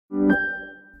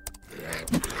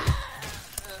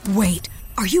Wait,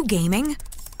 are you gaming?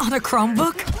 On a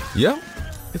Chromebook? Yep.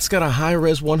 It's got a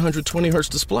high-res 120Hz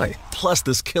display, plus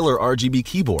this killer RGB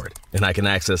keyboard. And I can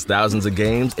access thousands of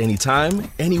games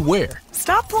anytime, anywhere.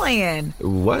 Stop playing.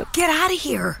 What? Get out of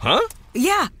here. Huh?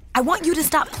 Yeah, I want you to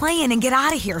stop playing and get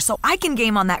out of here so I can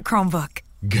game on that Chromebook.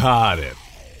 Got it.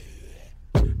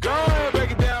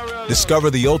 Discover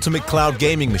the ultimate cloud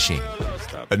gaming machine,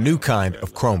 a new kind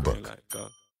of Chromebook.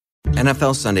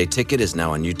 NFL Sunday Ticket is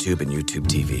now on YouTube and YouTube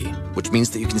TV, which means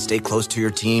that you can stay close to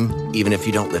your team even if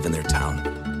you don't live in their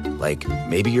town. Like,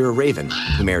 maybe you're a Raven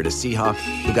who married a Seahawk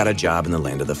who got a job in the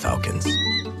land of the Falcons.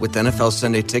 With NFL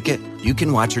Sunday Ticket, you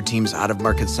can watch your team's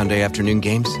out-of-market Sunday afternoon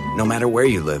games no matter where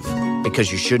you live,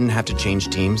 because you shouldn't have to change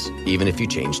teams even if you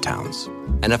change towns.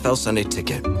 NFL Sunday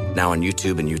Ticket, now on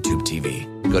YouTube and YouTube TV.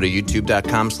 Go to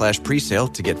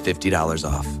youtube.com/presale to get $50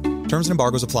 off. Terms and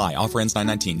embargoes apply. Offer ends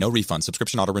 9/19. No refund.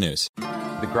 Subscription auto renews.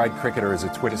 The Grade Cricketer is a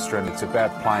Twitter stream. It's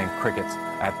about playing cricket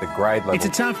at the grade level. It's a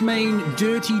tough, mean,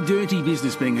 dirty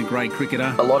business being a grade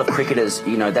cricketer. A lot of cricketers,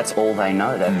 that's all they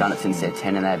know. They've done it since they're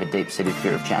 10 and they have a deep-seated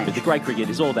fear of change. But the grade cricket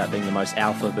is all about being the most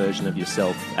alpha version of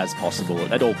yourself as possible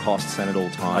at all costs and at all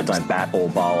times. I don't bat or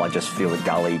bowl. I just feel the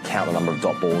gully, count the number of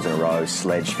dot balls in a row,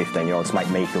 sledge 15-year-olds, make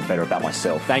me feel better about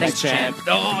myself. Thanks, champ.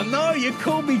 Oh, no, you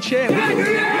called me champ.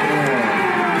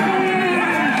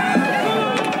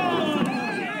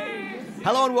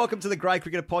 Hello and welcome to the Grade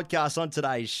Cricketer Podcast. On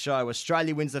today's show,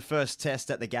 Australia wins the first test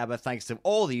at the Gabba thanks to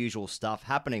all the usual stuff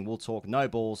happening. We'll talk no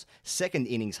balls, second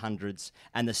innings hundreds,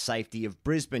 and the safety of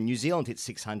Brisbane. New Zealand hit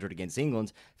 600 against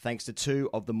England thanks to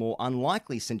two of the more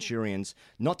unlikely Centurions,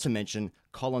 not to mention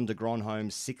Colin de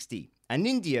Grandhomme's 60. And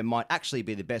India might actually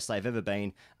be the best they've ever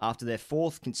been after their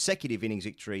fourth consecutive innings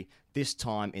victory, this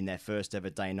time in their first ever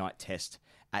day-night test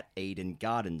at Eden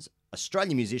Gardens.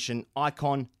 Australian musician,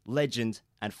 icon, legend,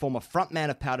 and former frontman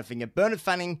of Powderfinger, Bernard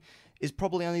Fanning is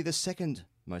probably only the second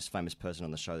most famous person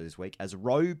on the show this week, as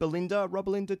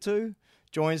Robelinda2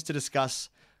 joins to discuss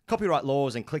copyright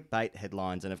laws and clickbait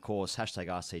headlines, and of course, hashtag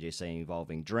RCGC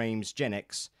involving Dreams, Gen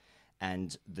X,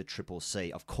 and the Triple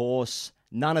C. Of course,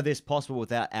 none of this possible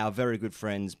without our very good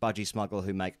friends, Budgie Smuggler,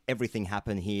 who make everything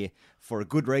happen here for a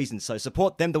good reason. So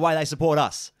support them the way they support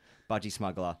us.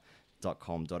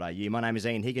 budgiesmuggler.com.au. My name is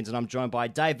Ian Higgins, and I'm joined by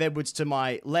Dave Edwards to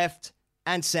my left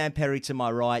and Sam Perry to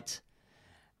my right.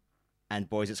 And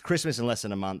boys, it's Christmas in less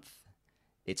than a month.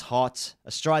 It's hot.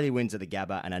 Australia wins at the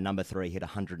Gabba, and our number 3 hit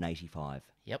 185.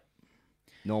 Yep.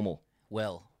 Normal.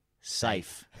 Well,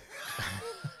 safe.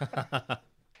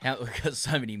 We've got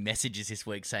so many messages this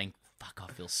week saying, fuck,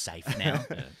 I feel safe now.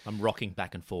 Yeah, I'm rocking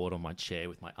back and forward on my chair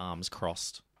with my arms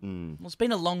crossed. Well, it's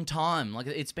been a long time.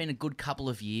 It's been a good couple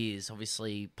of years.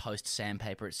 Obviously, post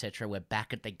Sandpaper, etc. We're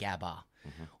back at the Gabba.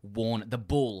 Worn the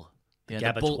bull.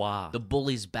 Gabbatoir. The bull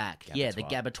is back. Gabbatoir. Yeah, the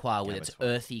Gabbatoir with its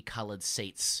earthy coloured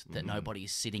seats that nobody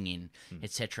is sitting in,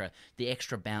 etc. The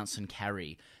extra bounce and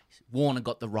carry. Warner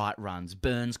got the right runs.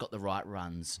 Burns got the right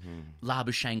runs.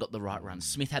 Labuschagne got the right runs.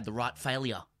 Smith had the right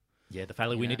failure. Yeah, the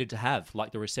failure we needed to have,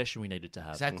 like the recession we needed to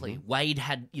have. Exactly. Wade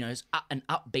had, an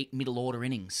upbeat middle order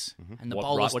innings, and the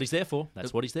bowlers. What he's there for.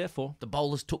 That's what he's there for. The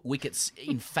bowlers took wickets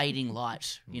in fading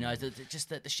light. Just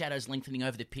the shadows lengthening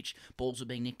over the pitch. Balls were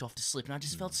being nicked off to slip, and I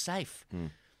just felt safe.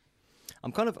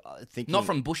 I'm kind of thinking... Not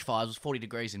from bushfires. It was 40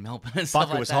 degrees in Melbourne. And Fuck, stuff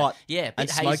like it was that. hot. Yeah, a bit and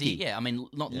hazy. smoky. Yeah,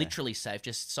 not literally safe,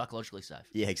 just psychologically safe.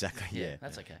 Yeah, exactly. Yeah,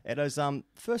 that's okay. Edo's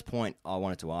first point I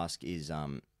wanted to ask is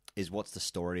what's the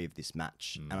story of this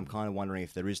match? And I'm kind of wondering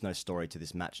if there is no story to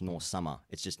this match nor summer.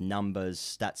 It's just numbers,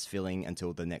 stats filling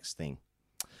until the next thing.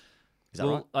 Is that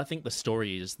right? I think the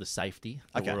story is the safety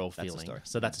that we're all that's feeling. the story.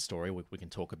 So that's a story. We can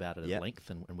talk about it at length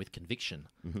and with conviction.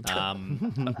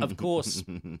 Of course,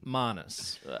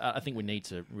 Marnus. I think we need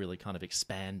to really kind of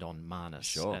expand on Marnus.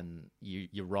 Sure. And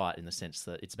you're right in the sense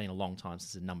that it's been a long time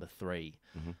since the number 3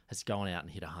 has gone out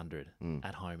and hit 100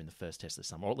 at home in the first test of the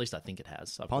summer. Or at least I think it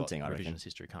has. I've Ponting, got I reckon. revisionist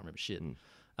history, can't remember shit.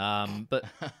 But,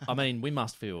 I mean, we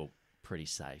must feel pretty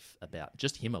safe about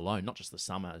just him alone, not just the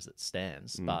summer as it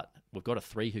stands, but we've got a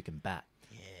 3 who can bat.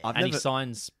 Yeah. He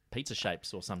signs pizza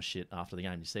shapes or some shit after the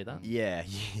game. You see that? Yeah.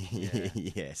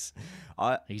 Yes.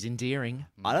 He's endearing.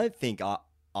 I don't think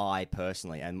I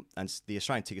personally, and the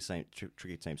Australian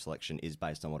cricket team selection is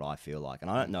based on what I feel like. And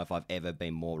I don't know if I've ever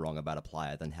been more wrong about a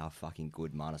player than how fucking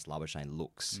good Marnus Labuschagne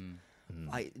looks.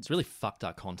 It's really fucked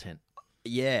our content.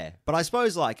 Yeah. But I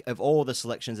suppose, of all the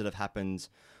selections that have happened,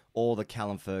 all the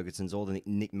Callum Fergusons, all the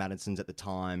Nick Maddisons at the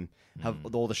time,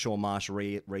 all the Shaun Marsh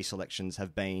reselections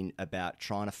have been about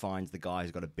trying to find the guy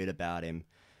who's got a bit about him.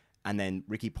 And then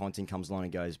Ricky Ponting comes along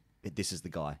and goes, this is the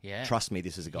guy. Yeah. Trust me,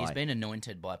 this is a guy. He's been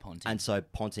anointed by Ponting. And so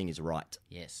Ponting is right.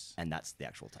 Yes. And that's the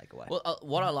actual takeaway. Well,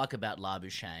 what I like about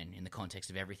Labuschagne in the context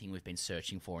of everything we've been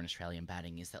searching for in Australian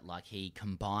batting is that, like, he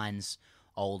combines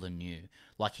old and new.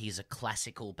 Like, he's a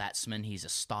classical batsman. He's a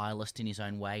stylist in his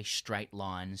own way. Straight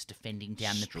lines, defending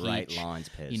down the pitch. Straight lines,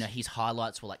 Pez. You know, his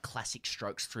highlights were like classic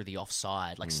strokes through the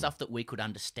offside, like stuff that we could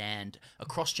understand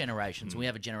across generations. We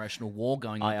have a generational war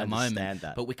going on at the moment,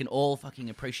 but we can all fucking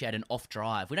appreciate an off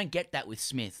drive. We don't get that with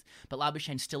Smith, but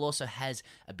Labuschagne still also has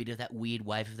a bit of that weird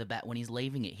wave of the bat when he's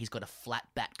leaving it. He's got a flat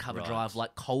bat cover drive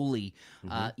like Kohli.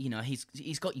 You know,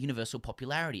 he's got universal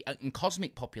popularity and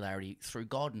cosmic popularity through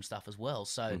God and stuff as well.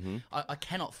 So I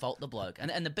cannot fault the bloke.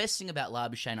 And the best thing about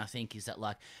Labuschagne, I think, is that,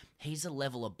 like, he's a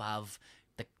level above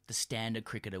the standard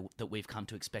cricketer that we've come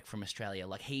to expect from Australia.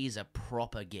 Like, he is a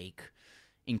proper geek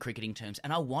in cricketing terms.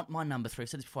 And I want my number three, I've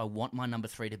said this before, I want my number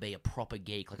three to be a proper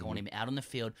geek. Like, I want him out on the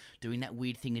field doing that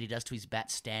weird thing that he does to his bat,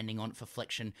 standing on it for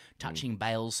flexion, touching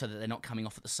bails so that they're not coming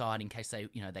off at the side in case they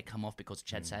come off because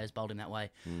Chad Sayers bowled him that way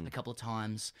a couple of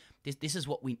times. This is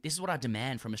what I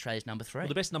demand from Australia's number three. Well,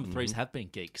 the best number threes have been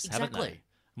geeks, haven't Exactly. they?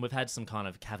 And we've had some kind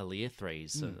of cavalier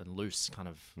threes and loose kind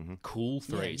of cool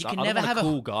threes. You can I never don't want have a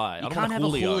cool guy. You I don't can't want have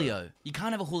Julio. a Julio. You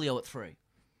can't have a Julio at 3.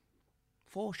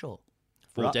 4, sure.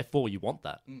 Four, you want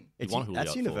that. You want Julio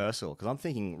That's at 4. universal, because I'm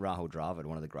thinking Rahul Dravid,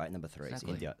 one of the great number threes.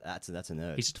 Exactly. India. That's a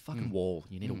nerd. He's just a fucking wall.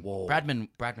 You need a wall.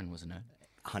 Bradman was a nerd.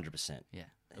 100%. Yeah.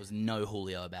 There was no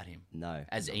Julio about him. No.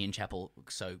 As Ian Chappell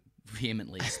so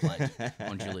vehemently explained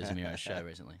on Julia Zamiro's show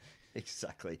recently.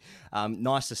 Exactly.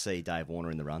 Nice to see Dave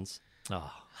Warner in the runs.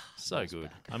 Oh, so good.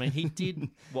 I mean, he did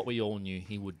what we all knew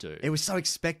he would do. It was so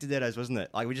expected, Edos, wasn't it?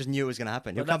 Like, we just knew it was going to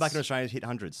happen. He'll come back to Australia and hit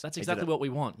hundreds. That's exactly what we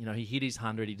want. You know, he hit his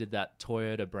 100. He did that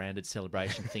Toyota-branded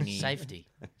celebration thingy. Safety.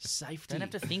 Safety. Don't have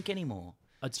to think anymore.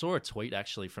 I saw a tweet,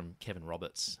 actually, from Kevin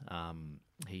Roberts.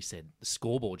 He said, the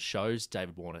scoreboard shows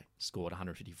David Warner scored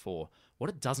 154. What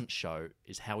it doesn't show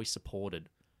is how he supported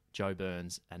Joe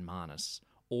Burns and Marnus,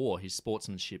 or his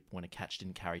sportsmanship when a catch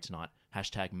didn't carry tonight.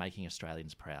 # making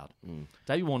Australians proud.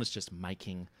 David Warner's just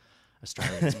making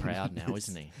Australians proud now,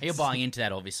 isn't he? You're buying into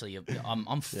that, obviously.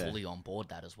 I'm fully on board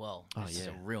that as well. Oh, This is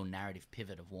a real narrative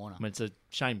pivot of Warner. I mean, it's a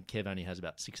shame Kev only has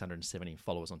about 670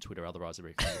 followers on Twitter. Otherwise, I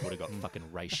reckon he would have got fucking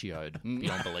ratioed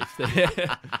beyond belief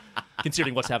there.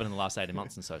 Considering what's happened in the last 18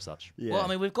 months and such. Yeah. Well, I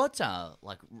mean, we've got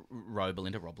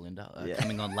Robelinda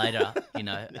coming on later. You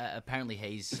know, apparently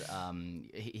his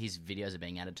videos are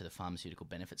being added to the pharmaceutical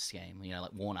benefits scheme. You know,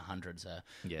 like Warner hundreds are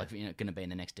going to be in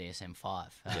the next DSM-5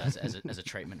 as a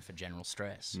treatment for general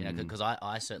stress. You know, because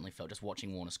I certainly felt just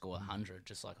watching Warner score 100,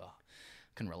 just like, oh,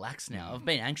 I can relax now. I've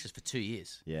been anxious for 2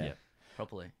 years. Yeah.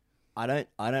 Properly. I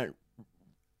don't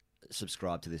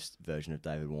subscribe to this version of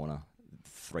David Warner.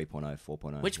 3.0,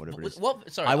 4.0, whatever it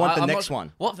is. Sorry, I want the next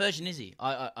one. What version is he?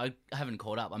 I haven't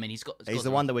caught up. I mean, he's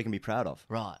the one that we can be proud of.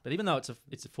 Right. But even though it's a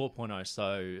 4.0,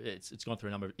 so it's gone through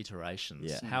a number of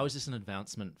iterations. Yeah. How is this an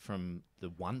advancement from the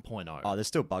 1.0? Oh, there's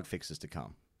still bug fixes to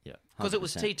come. Yeah. Because it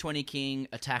was T20 King,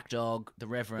 Attack Dog, the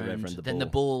Reverend, the then Bull. the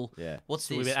Bull. Yeah. What's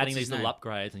So this? we've been adding What's his these little name?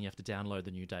 upgrades, and you have to download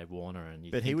the new Dave Warner, and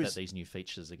you But think that these new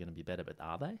features are going to be better, but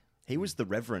are they? He was the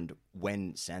Reverend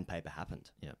when Sandpaper happened.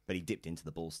 Yeah. But he dipped into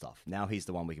the Bull stuff. Now he's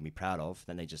the one we can be proud of.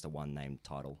 Then they just a one-name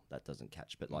title. That doesn't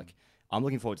catch. But, like, I'm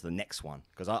looking forward to the next one.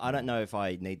 Because I don't know if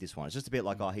I need this one. It's just a bit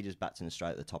like, he just bats in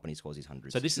Australia at the top and he scores his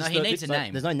hundreds. So this is he needs a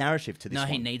name. There's no narrative to this one.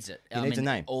 No, he needs it. He needs a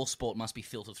name. All sport must be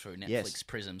filtered through Netflix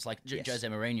prisms. Like Jose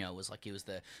Mourinho was like, he was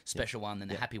the special one, then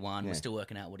the happy one. We're still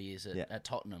working out what he is at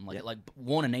Tottenham. Like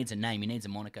Warner needs a name. He needs a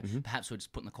moniker. Perhaps we're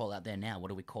just putting the call out there now.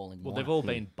 What are we calling Well, Warner? they've all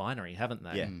been binary, haven't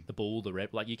they? Yeah. The Bull, the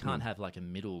Rep. Like, you can't have, like, a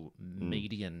middle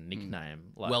median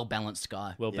nickname. Like, Well-balanced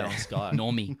guy. Well-balanced guy.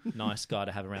 Normie. Nice guy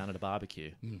to have around at a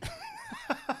barbecue.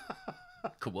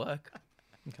 Could work.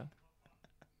 Okay.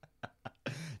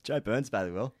 Joe Burns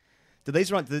batted well. Did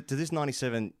this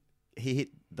 97... He hit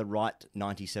the right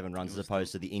 97 runs as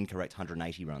opposed to the incorrect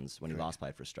 180 runs when he last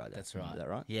played for Australia. That's right. Is that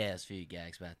right? Yeah, there's a few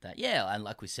gags about that. Yeah, and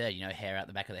like we said, hair out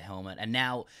the back of the helmet. And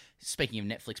now, speaking of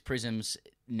Netflix prisms,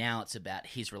 now it's about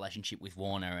his relationship with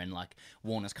Warner. And, like,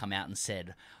 Warner's come out and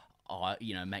said,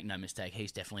 make no mistake,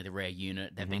 he's definitely the rare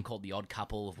unit. They've been called the odd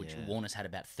couple, of which Warner's had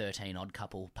about 13 odd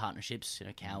couple partnerships.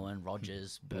 Cowan,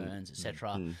 Rogers, Burns,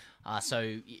 etc.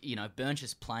 So Burns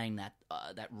is playing that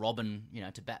Robin,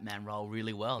 to Batman role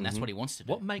really well, and that's what he wants to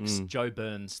do. What makes Joe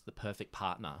Burns the perfect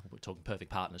partner? We're talking perfect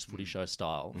partners, footy show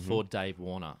style, for Dave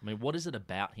Warner. I mean, what is it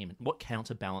about him? What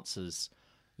counterbalances,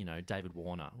 David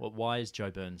Warner? Why is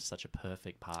Joe Burns such a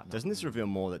perfect partner? Doesn't this reveal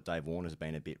more that Dave Warner's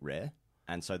been a bit rare?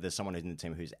 And so there's someone in the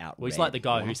team who's out. Well, he's like the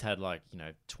guy who's had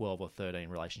 12 or 13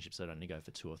 relationships that only go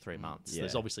for 2 or 3 months.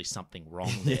 There's obviously something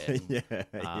wrong there.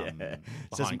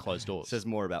 Behind closed doors. It says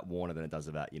more about Warner than it does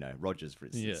about Rodgers, for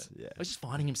instance. Yeah. He's just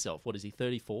finding himself. What is he?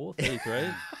 34,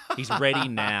 33? He's ready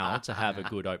now to have a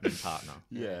good opening partner.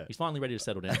 Yeah. He's finally ready to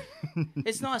settle down.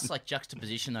 It's nice,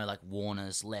 juxtaposition though. Like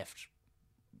Warner's left.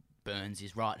 Burns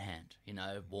is right hand,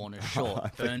 Warner's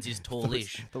short. Burns is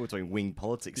tallish. I thought we were talking wing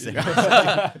politics.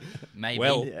 Maybe.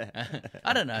 Well,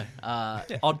 I don't know.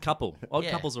 Odd couple. Odd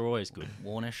couples are always good.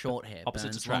 Warner short hair,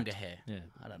 opposites Burns attract. longer hair. Yeah.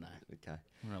 I don't know. Okay. I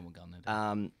don't know what we're going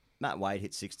to do. Matt Wade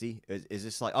hit 60. Is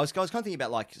this I was kind of thinking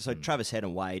about Travis Head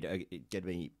and Wade are going to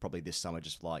be probably this summer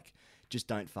just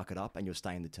don't fuck it up and you'll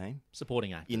stay in the team.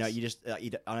 Supporting actors. You just I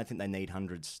don't think they need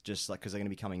hundreds just because they're going to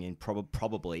be coming in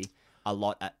probably a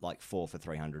lot at 4 for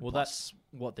 300. Well, plus. that's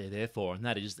what they're there for, and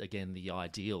that is again the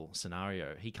ideal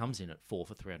scenario. He comes in at 4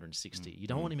 for 360. You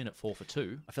don't want him in at 4 for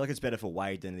 2. I feel like it's better for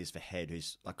Wade than it is for Head,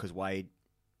 who's because Wade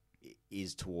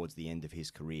is towards the end of his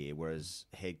career, whereas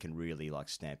Head can really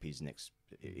stamp his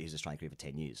Australian career for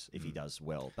 10 years if he does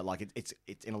well. But it's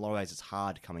in a lot of ways it's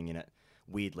hard coming in at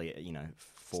weirdly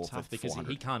 4 for 400. Because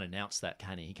he can't announce that,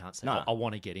 can he? He can't say, No. I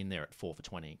want to get in there at 4 for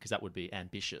 20, because that would be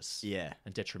ambitious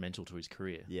and detrimental to his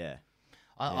career. Yeah.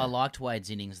 I liked Wade's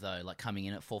innings though, coming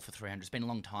in at 4 for 300. It's been a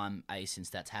long time,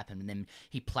 since that's happened. And then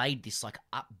he played this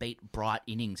upbeat, bright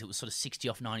innings. It was sort of 60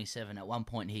 off 97. At one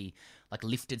point, he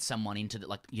lifted someone into the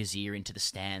Yazir into the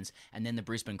stands, and then the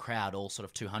Brisbane crowd, all sort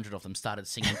of 200 of them, started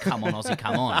singing "Come on, Aussie,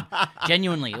 come on."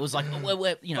 Genuinely, it was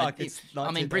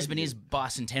Brisbane is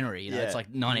bicentenary. It's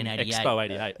 1988, Expo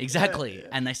 88, exactly.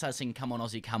 And they started singing "Come on,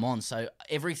 Aussie, come on." So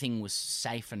everything was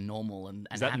safe and normal and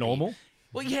is that happy. Normal?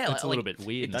 Well, yeah, that's a little bit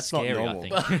weird and that's scary, not I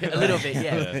normal. think. A little bit,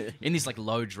 yeah. In this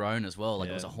low drone as well, it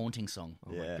was a haunting song.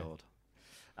 Oh my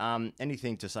god.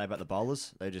 Anything to say about the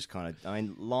bowlers? They just kind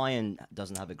of. Lyon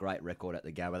doesn't have a great record at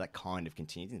the Gabba. That kind of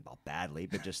continues, not badly,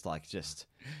 but just.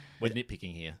 We're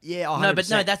nitpicking here. Yeah,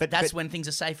 100%. That's when things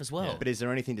are safe as well. Yeah. But is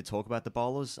there anything to talk about the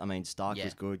bowlers? Stark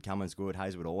was good, Cummins good,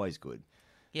 Hazelwood always good.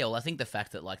 Yeah, well, I think the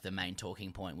fact that the main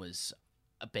talking point was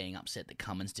being upset that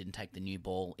Cummins didn't take the new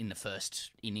ball in the first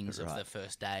innings of the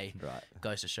first day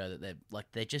goes to show that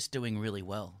they're just doing really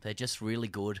well. They're just really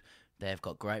good. They've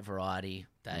got great variety.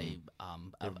 They are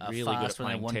really fast good at when they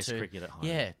playing want test to. cricket at home.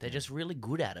 Yeah, they're just really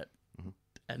good at it.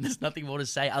 And there's nothing more to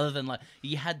say other than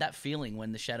you had that feeling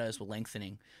when the shadows were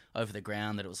lengthening over the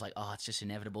ground that it was it's just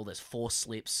inevitable. There's 4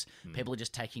 slips. People are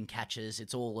just taking catches.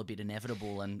 It's all a bit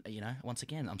inevitable. And, once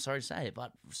again, I'm sorry to say it,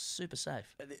 but super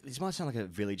safe. This might sound like a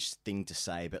village thing to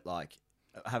say, but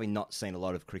having not seen a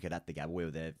lot of cricket at the Gabba, we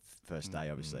were there first day,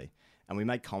 obviously, and we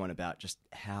made comment about just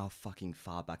how fucking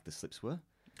far back the slips were.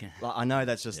 I know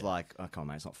that's just oh, come on,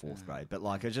 mate, it's not 4th grade, but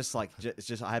it's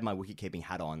just I had my wicket keeping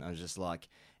hat on. I was just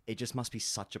it just must be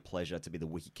such a pleasure to be the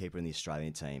wicket keeper in the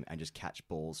Australian team and just catch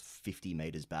balls 50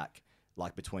 metres back,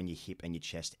 between your hip and your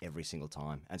chest every single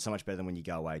time. And so much better than when you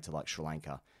go away to Sri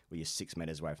Lanka, where you're 6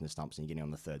 metres away from the stumps and you're getting on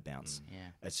the 3rd bounce.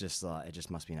 It's just it just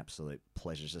must be an absolute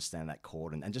pleasure to stand in that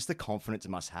court and just the confidence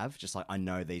it must have. Just I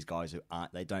know these guys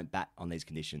they don't bat on these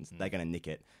conditions. They're going to nick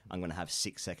it. I'm going to have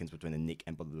 6 seconds between the nick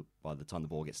and by the time the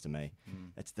ball gets to me.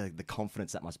 It's the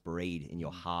confidence that must breed in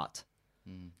your heart.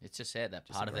 It's just that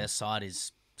part of their side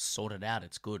is sorted out.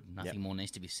 It's good. Nothing more needs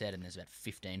to be said, and there's about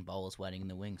 15 bowlers waiting in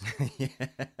the wings.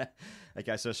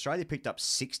 Okay, so Australia picked up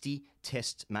 60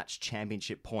 Test match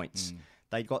championship points.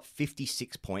 They got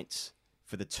 56 points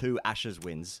for the 2 Ashes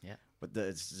wins. Yeah. But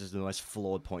it's just the most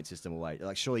flawed point system away.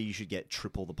 Surely you should get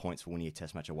triple the points for winning a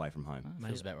Test match away from home.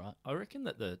 Feels about right. I reckon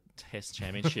that the Test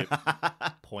championship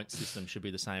point system should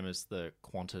be the same as the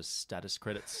Qantas status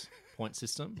credits point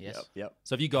system. Yes. Yep.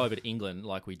 So if you go over to England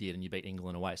like we did and you beat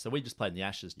England away, so we just played in the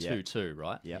Ashes 2-2,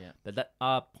 right? Yeah. But that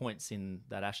our points in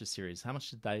that Ashes series, how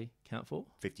much did they count for?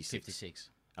 56. So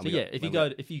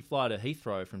if you fly to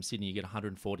Heathrow from Sydney, you get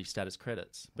 140 status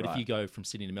credits. But if you go from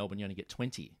Sydney to Melbourne, you only get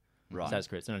 20 status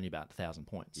credits, and only about 1,000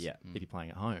 points. Yeah. If you're playing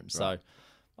at home. So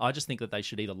I just think that they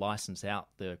should either license out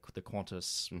the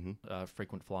Qantas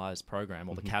frequent flyers program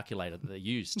or the calculator that they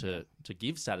use to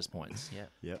give status points.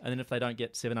 Yeah. And then if they don't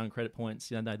get 700 credit points,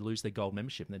 they lose their gold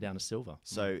membership and they're down to silver.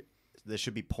 So there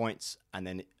should be points and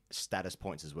then status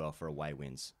points as well for away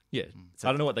wins. Yeah. So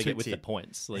I don't know what they get with the tip.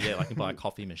 points. I can buy a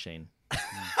coffee machine.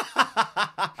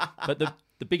 But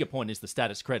the bigger point is the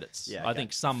status credits. Yeah, I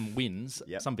think some wins,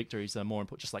 Yep. some victories are more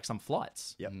important, just like some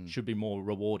flights should be more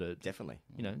rewarded. Definitely.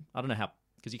 I don't know how,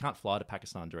 because you can't fly to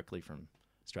Pakistan directly from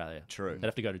Australia. True. They'd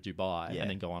have to go to Dubai Yeah. and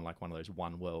then go on one of those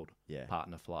one world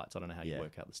partner flights. I don't know how you Yeah.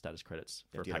 work out the status credits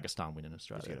You for have a to get Pakistan win in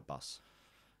Australia. Just get a bus.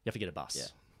 You have to get a bus.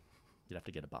 Yeah. you'd have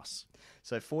to get a bus.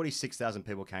 So 46,000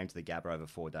 people came to the Gabba over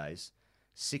 4 days.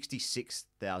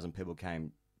 66,000 people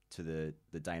came to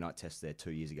the day-night test there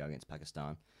 2 years ago against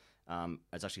Pakistan.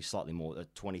 It's actually slightly more.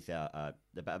 20,000,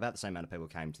 about the same amount of people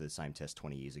came to the same test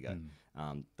 20 years ago.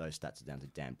 Those stats are down to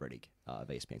Dan Bredig of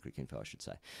ESPN Cricket Info, I should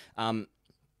say. A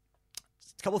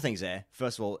couple of things there.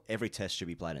 First of all, every test should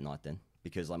be played at night then,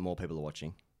 because like more people are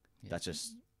watching. Yeah. That's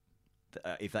just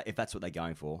if that's what they're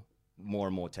going for. More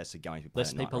and more tests are going to be played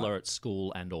Less at night. people are at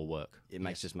school and or work. It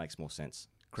just makes more sense.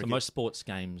 So most sports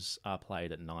games are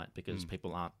played at night because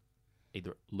people aren't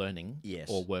either learning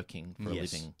or working for a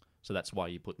living. So that's why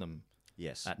you put them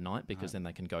at night, because then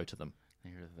they can go to them.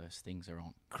 Those things are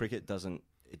on. Cricket doesn't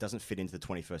fit into the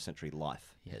 21st century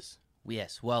life.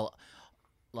 Yes. Well,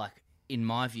 like in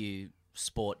my view,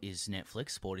 sport is Netflix.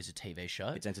 Sport is a TV show.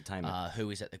 It's entertainment. Who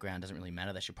is at the ground doesn't really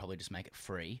matter. They should probably just make it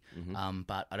free. Mm-hmm.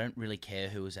 But I don't really care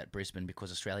who is at Brisbane because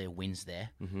Australia wins there.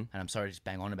 Mm-hmm. And I'm sorry to just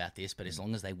bang on about this, but as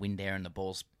long as they win there and the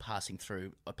ball's passing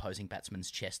through opposing batsmen's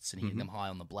chests and hitting them high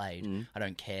on the blade, I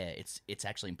don't care. It's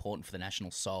actually important for the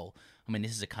national soul. I mean,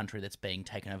 this is a country that's being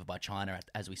taken over by China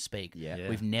as we speak. Yeah.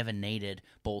 We've never needed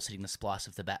balls hitting the splice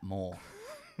of the bat more.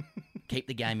 Keep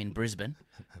the game in Brisbane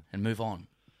and move on.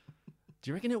 Do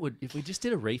you reckon it would, if we just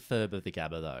did a refurb of the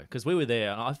Gabba though? Because we were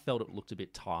there and I felt it looked a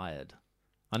bit tired.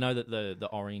 I know that the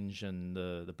orange and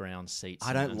the brown seats.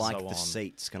 I don't and like so the on.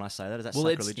 seats. Can I say that? Is that well,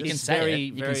 sacrilegious? You can say very, it.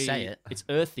 You very, can say it. It's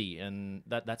earthy, and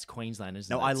that's Queensland,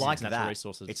 isn't it? No, I It's like natural that.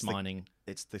 resources, It's mining.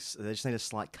 They just need a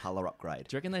slight colour upgrade.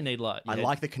 Do you reckon they need like? I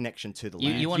like the connection to the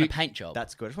land. You want a paint job?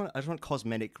 That's good. I just want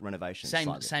cosmetic renovation.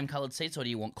 Same coloured seats, or do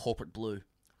you want corporate blue?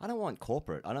 I don't want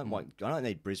corporate. I don't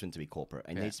need Brisbane to be corporate.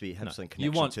 It needs to be have some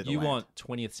connection to the You land. want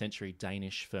 20th century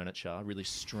Danish furniture, really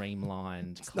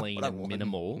streamlined, clean, and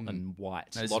minimal, and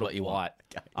white. No, a lot of you white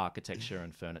architecture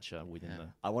and furniture within the.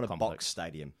 I want a complex. box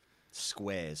stadium,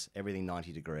 squares, everything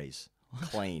 90 degrees,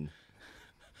 clean.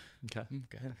 Okay.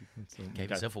 Gave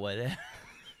yourself away there.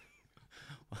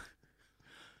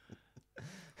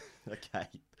 Okay.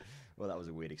 Well, that was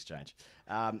a weird exchange.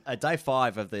 Day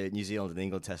 5 of the New Zealand and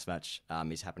England Test match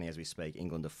is happening as we speak.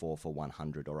 England are 4 for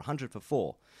 100 or 100 for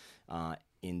 4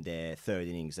 in their third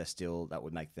innings. That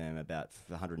would make them about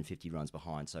 150 runs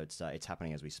behind. So it's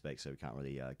happening as we speak. So we can't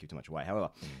really give too much away. However,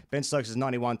 Ben Stokes'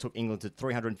 91 took England to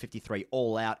 353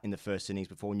 all out in the first innings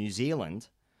before New Zealand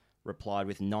replied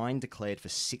with 9 declared for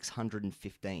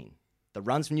 615. The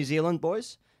runs from New Zealand,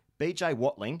 boys: BJ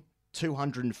Watling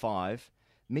 205.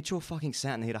 Mitchell fucking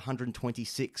Santon hit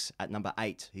 126 at number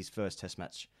 8, his first Test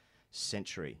match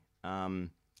century.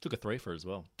 Took a 3-for as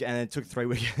well. And it took 3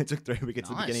 wickets. It took 3 wickets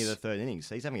at the Nice. beginning of the third innings.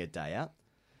 So he's having a day out.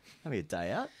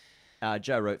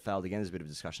 Joe Root failed again. There's a bit of a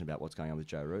discussion about what's going on with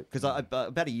Joe Root. Because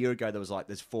about a year ago, there was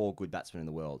there's 4 good batsmen in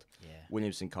the world. Yeah.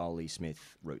 Williamson, Coley,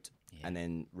 Smith, Root. Yeah. And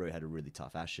then Root had a really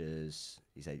tough Ashes.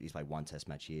 He's played 1 Test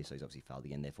match here, so he's obviously failed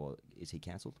again. Therefore, is he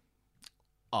cancelled?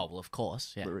 Oh, well, of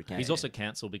course. Yeah. He's also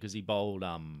cancelled because he bowled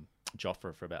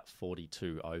Jofra for about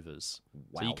 42 overs.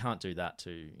 Wow. So you can't do that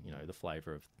to the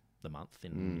flavour of the month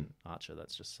in Archer.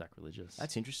 That's just sacrilegious.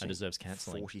 That's interesting. And deserves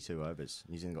cancelling. 42 overs.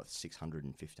 New Zealand got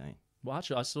 615. Well,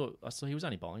 actually, I saw he was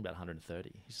only bowling about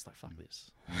 130. He's just like, fuck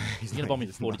this. He's going to bowl me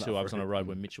for 42 overs on a road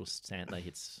when Mitchell Santley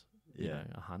hits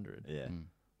 100. Yeah.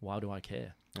 Why do I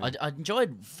care? I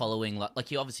enjoyed following, like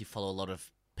you obviously follow a lot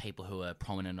of people who are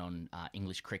prominent on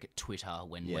English cricket Twitter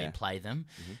when we play them,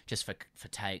 just for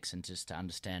takes and just to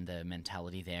understand the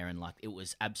mentality there. And it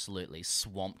was absolutely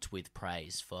swamped with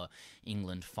praise for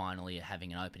England finally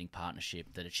having an opening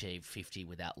partnership that achieved 50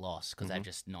 without loss, because they've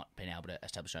just not been able to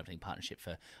establish an opening partnership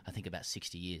for I think about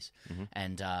 60 years.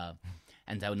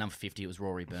 And they were number 50. It was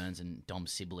Rory Burns and Dom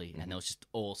Sibley, and there was just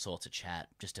all sorts of chat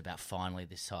just about finally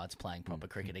this side's playing proper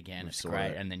cricket again. It's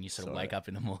great, and then you sort of wake up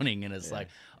in the morning and it's like,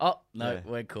 oh no,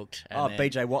 we're cooked. And then,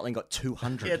 BJ Watling got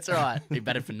 200. yeah, that's right. He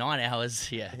batted for 9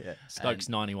 hours. Yeah, Stokes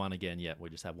 91 again. Yeah, we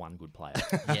just have one good player.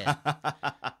 yeah.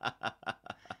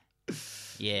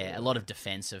 Yeah, a lot of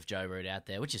defense of Joe Root out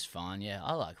there, which is fine. Yeah,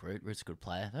 I like Root. Root's a good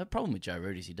player. The problem with Joe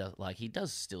Root is he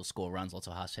does still score runs, lots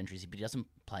of half centuries, but he doesn't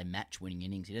play match-winning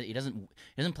innings. He doesn't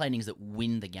play innings that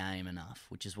win the game enough,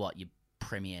 which is what your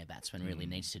premier batsman really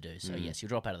needs to do. So yes, you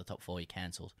drop out of the top 4, you're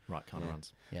cancelled. Right kind of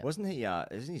runs. Yeah. Wasn't he?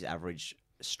 Isn't his average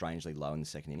strangely low in the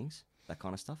second innings? That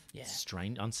kind of stuff. Yeah,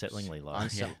 Strange, unsettlingly low.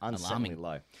 Unsettlingly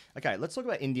low. Okay, let's talk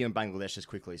about India and Bangladesh just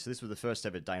quickly. So this was the first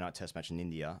ever day-night Test match in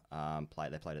India.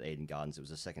 They played at Eden Gardens. It was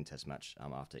the second Test match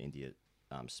after India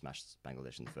smashed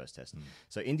Bangladesh in the first Test.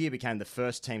 So India became the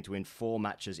first team to win 4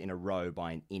 matches in a row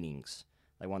by an innings.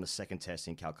 They won the second Test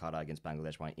in Calcutta against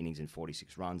Bangladesh by an innings in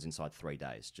 46 runs inside 3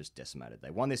 days, just decimated.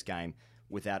 They won this game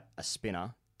without a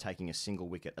spinner, taking a single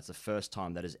wicket. That's the first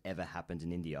time that has ever happened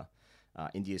in India.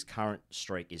 India's current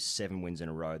streak is 7 wins in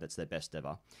a row. That's their best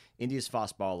ever. India's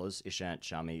fast bowlers, Ishant,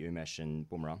 Shami, Umesh and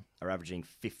Bumrah, are averaging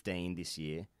 15 this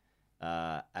year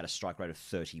at a strike rate of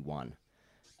 31.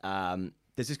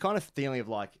 There's this kind of feeling of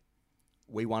like,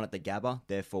 we won at the Gabba,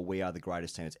 therefore we are the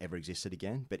greatest team that's ever existed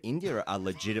again. But India are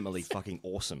legitimately fucking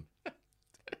awesome.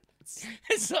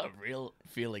 It's not a real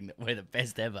feeling that we're the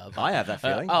best ever. But, I have that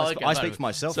feeling. Okay, I speak for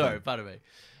myself. Sorry, pardon me.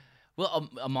 Well,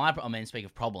 speak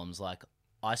of problems, like,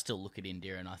 I still look at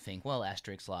India and I think, well,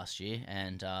 Asterix last year,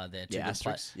 and they're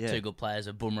two good players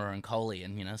of Bumrah and Kohli,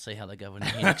 and see how they go in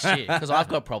here next year. Because I've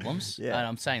got problems, and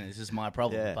I'm saying this is my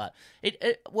problem. But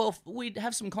we'd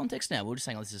have some context now. We're just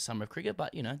saying this is summer of cricket,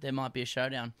 but there might be a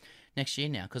showdown next year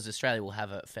now because Australia will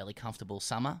have a fairly comfortable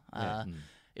summer.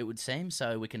 It would seem,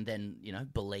 so we can then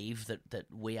believe that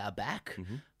we are back.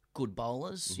 Mm-hmm. Good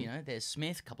bowlers, there's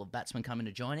Smith, a couple of batsmen coming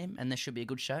to join him, and there should be a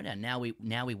good showdown. Now we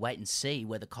wait and see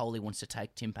whether Kohli wants to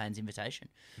take Tim Payne's invitation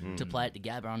to play at the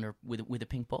Gabba with a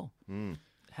pink ball.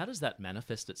 How does that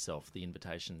manifest itself? The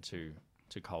invitation to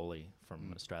Kohli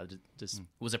from Australia. It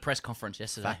was a press conference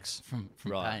yesterday from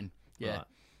right. Payne. Yeah. Right.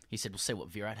 He said, "We'll see what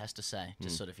Virat has to say."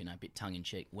 Just sort of a bit tongue in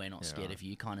cheek. We're not scared of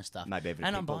you, kind of stuff. Maybe even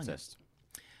a pink ball test.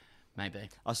 Maybe.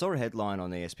 I saw a headline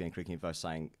on the ESPN Cricket Info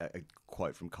saying a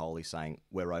quote from Kohli saying,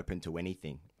 "We're open to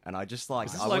anything," and I just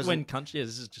like. This is like when countries.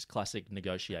 This is just classic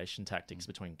negotiation tactics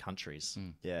between countries.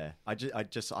 Yeah, I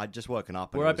just woken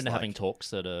up. We're open to having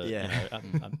talks at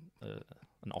an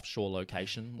offshore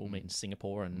location. We'll meet in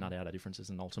Singapore and nut out our differences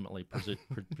and ultimately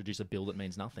produce a bill that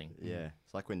means nothing. Yeah,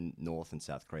 it's like when North and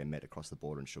South Korea met across the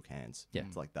border and shook hands. Yeah,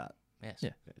 it's like that. Yes.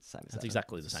 Yeah, it's the same as That's that.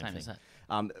 exactly the same thing.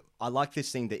 I like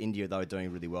this thing that India, though, are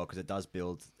doing really well because it does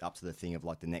build up to the thing of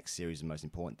like the next series is the most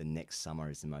important, the next summer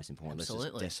is the most important. Absolutely.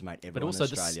 Let's just decimate everyone But also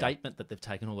in Australia. the statement that they've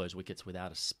taken all those wickets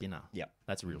without a spinner. Yep.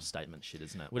 That's a real statement shit,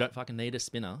 isn't it? We don't fucking need a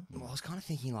spinner. Well, I was kind of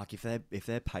thinking like if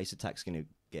their pace attack's going to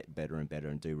get better and better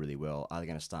and do really well, are they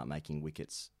going to start making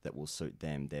wickets that will suit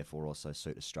them, therefore also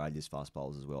suit Australia's fast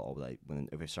bowlers as well? Or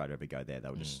if Australia ever go there,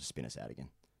 they'll just spin us out again.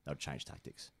 They'll change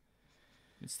tactics.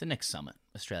 It's the next summit.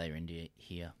 Australia, India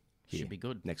here. Should be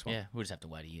good. Next one. Yeah, we'll just have to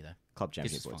wait a year, though. Club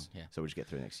championship, boys. Fine, yeah. So we'll just get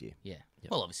through next year. Yeah. Yep.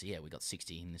 Well, obviously, we got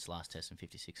 60 in this last test and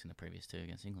 56 in the previous 2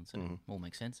 against England, so it all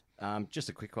makes sense. Just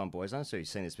a quick one, boys. I don't know if you've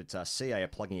seen this, but CA are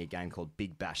plugging a game called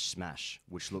Big Bash Smash,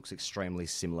 which looks extremely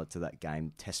similar to that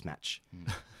game Test Match.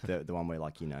 The one where,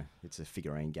 it's a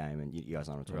figurine game, and you guys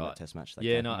know what I'm talking about, Test Match?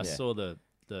 I saw the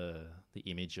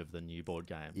image of the new board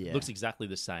game. Yeah. It looks exactly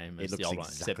the same as the old one,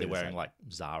 except they're wearing,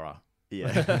 Zara.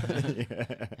 Yeah.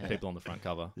 People on the front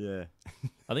cover. Yeah.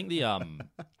 I think the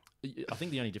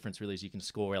only difference really is you can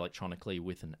score electronically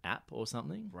with an app or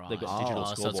something. Right. They've got digital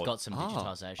so scoreboard. it's got some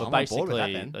digitisation. But I'm on board with that,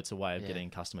 basically, then. it's a way of getting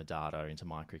customer data into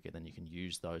MyCricket. Then you can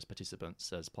use those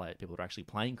participants as people that are actually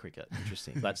playing cricket.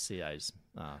 Interesting. That's CA's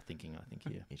thinking, I think,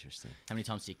 here. Interesting. How many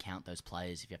times do you count those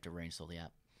players if you have to reinstall the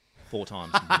app? 4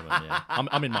 times minimum, yeah.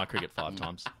 I'm in MyCricket 5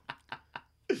 times.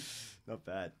 Not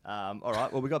bad. All right.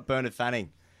 Well, we got Bernard Fanning.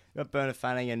 And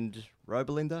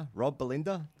Robelinda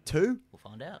 2? We'll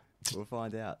find out. We'll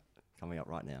find out. Coming up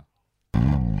right now.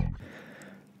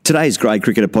 Today's Grade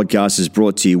Cricketer podcast is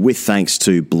brought to you with thanks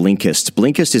to Blinkist.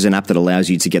 Blinkist is an app that allows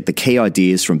you to get the key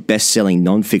ideas from best-selling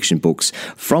non-fiction books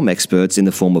from experts in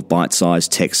the form of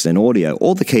bite-sized text and audio.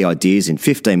 All the key ideas in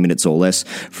 15 minutes or less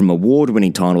from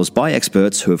award-winning titles by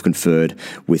experts who have conferred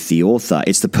with the author.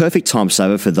 It's the perfect time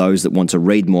saver for those that want to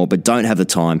read more but don't have the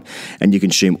time, and you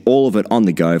consume all of it on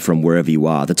the go from wherever you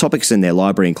are. The topics in their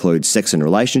library include sex and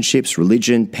relationships,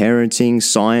 religion, parenting,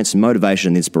 science, motivation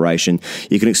and inspiration.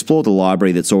 You can explore the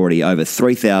library that's already over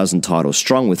 3,000 titles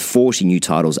strong with 40 new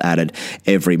titles added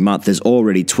every month. There's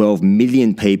already 12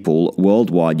 million people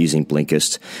worldwide using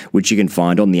Blinkist, which you can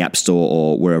find on the App Store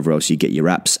or wherever else you get your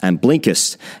apps. And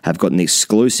Blinkist have got an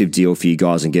exclusive deal for you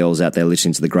guys and girls out there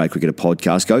listening to the Grade Cricketer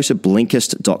podcast. Go to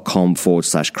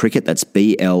Blinkist.com/cricket. That's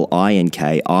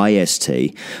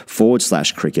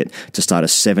BLINKIST/cricket to start a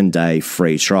 7-day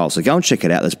free trial. So go and check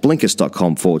it out. That's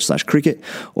Blinkist.com/cricket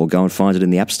or go and find it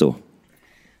in the App Store.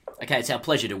 Okay, it's our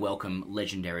pleasure to welcome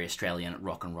legendary Australian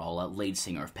rock and roller, lead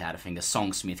singer of Powderfinger,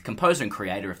 songsmith, composer and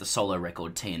creator of the solo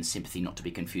record Tea and Sympathy, not to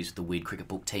be confused with the weird cricket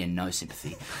book Tea and No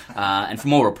Sympathy. And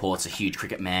from all reports, a huge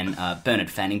cricket man, Bernard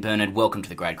Fanning. Bernard, welcome to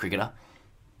the Grade Cricketer.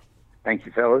 Thank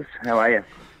you, fellas. How are you?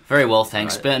 Very well,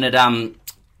 thanks. Right. Bernard,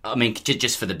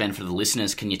 just for the benefit of the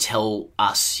listeners, can you tell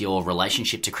us your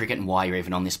relationship to cricket and why you're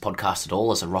even on this podcast at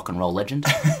all as a rock and roll legend?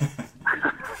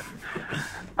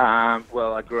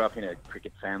 Well, I grew up in a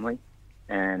cricket family,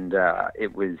 and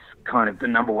it was kind of the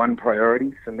number one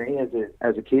priority for me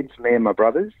as a kid, for me and my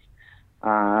brothers.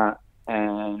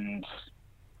 and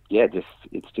yeah,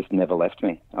 it's just never left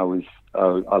me.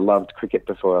 I loved cricket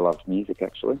before I loved music,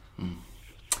 actually.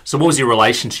 So what was your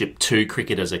relationship to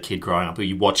cricket as a kid growing up? Were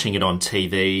you watching it on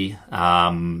TV,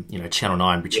 Channel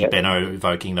 9, Richie Benaud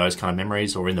evoking those kind of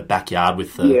memories, or in the backyard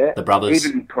with the brothers?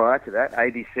 Even prior to that,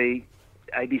 ABC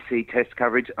Test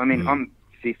coverage. I mean, I'm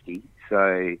 50,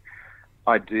 so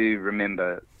I do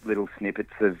remember little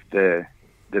snippets of the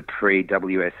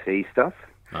pre-WSC stuff.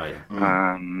 Oh,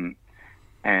 yeah.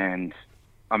 And,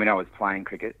 I mean, I was playing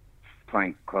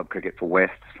club cricket for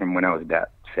West from when I was about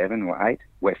 7 or 8,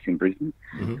 West in Brisbane.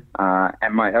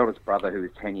 And my eldest brother, who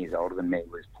was 10 years older than me,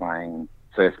 was playing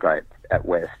first grade at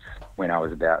West when I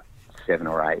was about 7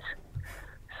 or 8.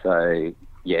 So,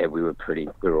 yeah, we were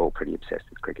all pretty obsessed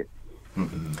with cricket.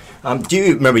 Do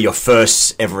you remember your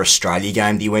first ever Australia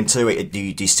game that you went to? Do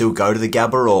you still go to the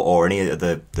Gabba or any of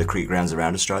the cricket grounds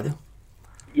around Australia?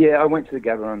 Yeah, I went to the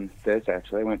Gabba on Thursday,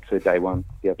 actually. I went for day one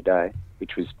the other day,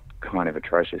 which was kind of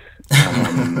atrocious.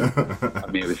 I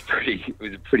mean, it was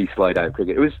a pretty slow day of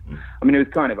cricket. It was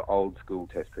kind of old school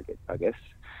Test cricket, I guess.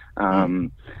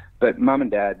 But Mum and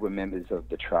Dad were members of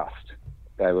the Trust.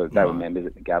 They were members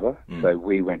at the Gabba, so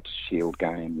we went to Shield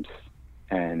games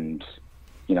and,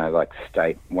 like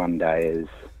state one days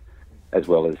as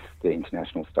well as the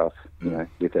international stuff.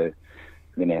 With an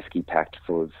esky packed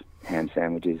full of ham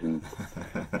sandwiches and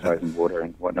frozen water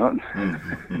and whatnot.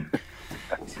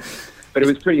 But it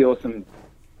was pretty awesome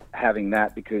having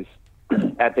that, because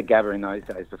at the Gabba in those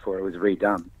days, before it was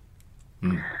redone,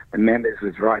 the members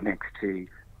was right next to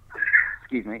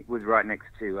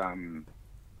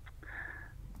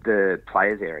the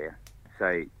players area.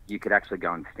 So you could actually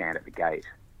go and stand at the gate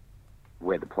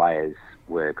where the players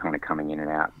were kind of coming in and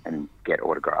out and get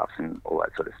autographs and all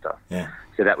that sort of stuff. Yeah.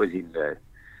 So that was in the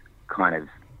kind of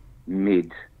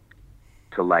mid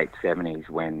to late 70s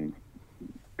when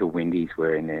the Windies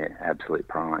were in their absolute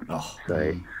prime.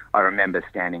 I remember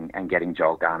standing and getting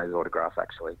Joel Garner's autograph,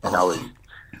 actually. And I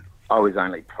was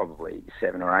only probably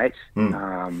 7 or 8.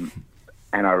 And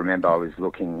I remember I was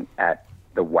looking at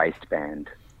the waistband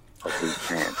of his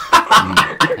pants.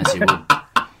 As you would.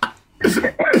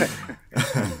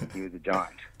 He was a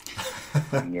giant.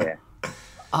 Yeah.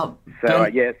 Oh, so, I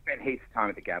spent heaps of time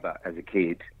at the Gabba as a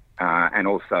kid, and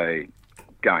also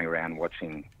going around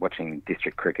watching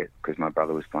district cricket, because my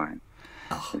brother was playing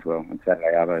as well on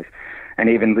Saturday Arvos. And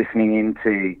even listening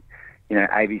into,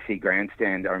 ABC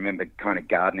Grandstand. I remember kind of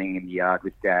gardening in the yard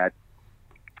with Dad,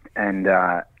 and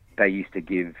they used to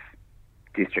give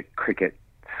district cricket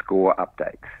score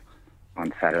updates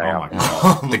on Saturday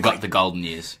afternoon. The golden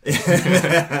years.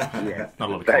 Yeah, not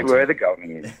a lot of they content. were the golden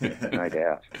years, no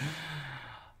doubt.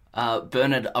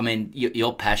 Bernard, I mean,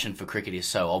 your passion for cricket is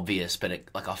so obvious, but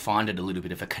I find it a little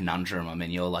bit of a conundrum. I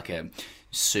mean, you're like a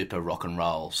super rock and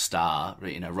roll star.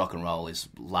 Rock and roll is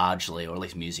largely, or at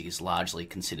least music is largely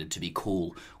considered to be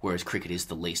cool, whereas cricket is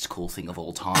the least cool thing of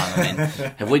all time. I mean,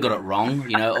 have we got it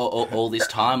wrong, all this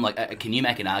time? Like, can you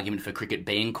make an argument for cricket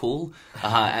being cool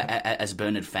as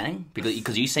Bernard Fanning?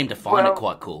 Because you seem to find it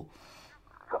quite cool.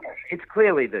 It's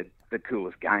clearly the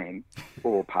coolest game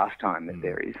or pastime that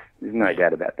there is. There's no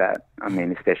doubt about that. I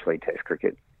mean, especially Test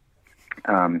cricket.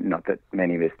 Not that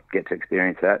many of us get to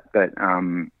experience that, but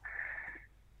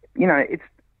it's.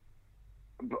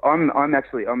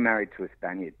 I'm married to a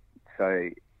Spaniard, so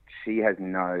she has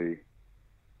no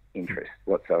interest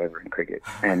whatsoever in cricket,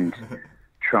 and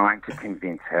trying to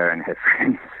convince her and her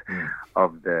friends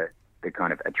of the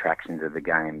kind of attractions of the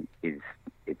game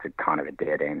it's a kind of a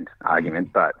dead end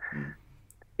argument, but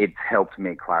it's helped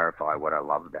me clarify what I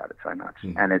love about it so much.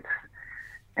 And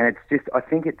it's just, I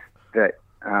think it's that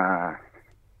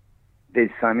there's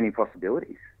so many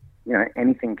possibilities.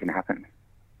 Anything can happen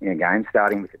in a game,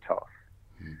 starting with the toss.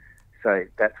 So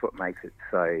that's what makes it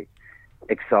so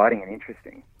exciting and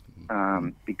interesting,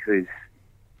 because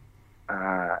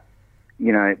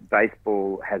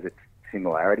baseball has its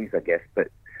similarities, I guess, but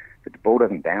the ball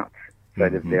doesn't bounce. So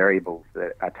the variables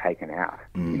that are taken out,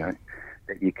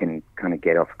 that you can kind of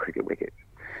get off a cricket wicket,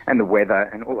 and the weather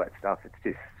and all that stuff.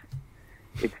 It's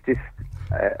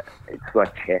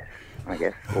like chess, I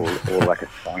guess, or like a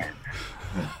science.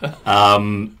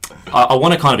 I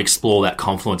want to kind of explore that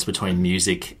confluence between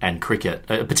music and cricket,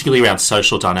 particularly around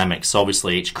social dynamics. So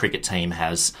obviously, each cricket team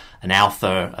has an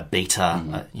alpha, a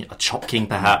beta, a chop king,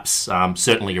 perhaps,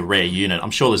 certainly a rare unit.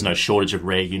 I'm sure there's no shortage of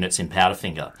rare units in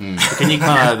Powderfinger. But can you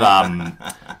kind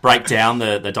of break down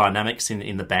the dynamics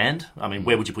in the band? I mean,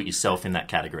 where would you put yourself in that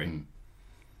category?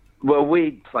 Well,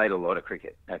 we played a lot of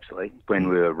cricket, actually, when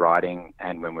we were writing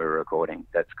and when we were recording.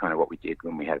 That's kind of what we did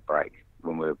when we had a break.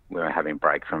 when we were having a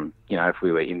break from, if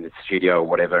we were in the studio or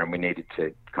whatever and we needed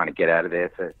to kind of get out of there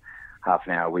for half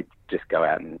an hour, we'd just go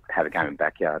out and have a game in the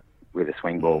backyard with a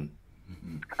swing ball.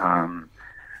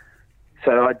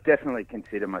 So I definitely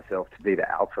consider myself to be the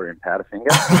alpha in Powderfinger.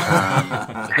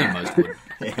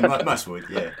 Most would,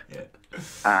 yeah.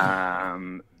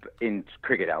 In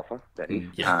cricket alpha, that is.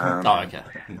 Okay.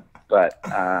 But,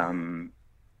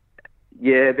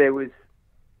 there was,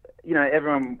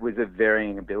 everyone was of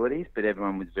varying abilities, but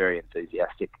everyone was very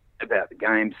enthusiastic about the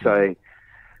game. So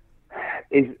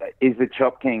is the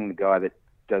Chop King the guy that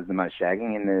does the most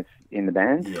shagging in the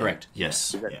band? Yeah. Correct,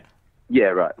 yes. Yeah,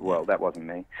 right. Well, that wasn't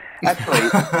me. Actually,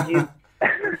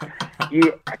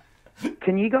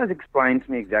 can you guys explain to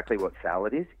me exactly what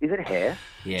salad is? Is it hair?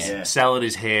 Yeah. Salad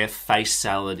is hair, face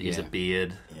salad is a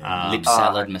beard. Lip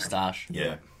salad, moustache.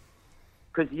 Yeah.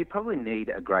 Because you probably need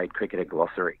a grade cricketer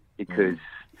glossary because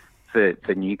for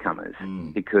newcomers,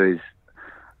 because,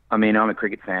 I mean, I'm a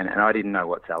cricket fan and I didn't know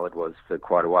what salad was for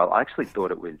quite a while. I actually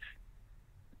thought it was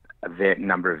a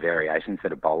number of variations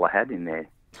that a bowler had in there.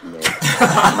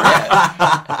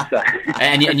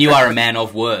 And you are a man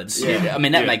of words. I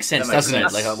mean, that makes sense, that makes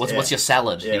doesn't sense. it? Like, what's your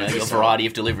salad? Yeah, Your variety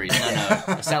of deliveries. No,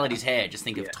 a salad is hair. Just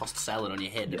think of tossed salad on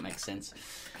your head. It makes sense.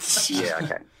 Yeah,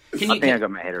 okay. I think I got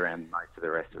my head around most of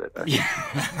the rest of it, though. We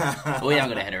haven't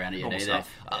got a head around it yet either.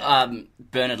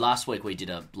 Bernard, last week we did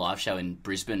a live show in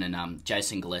Brisbane and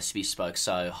Jason Gillespie spoke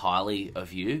so highly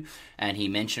of you, and he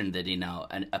mentioned that in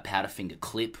a Powderfinger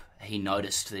clip, he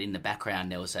noticed that in the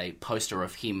background there was a poster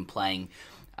of him playing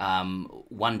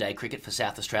one-day cricket for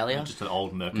South Australia. Just an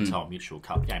old Mercantile Mutual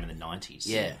Cup game in the 90s.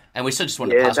 Yeah, and we still just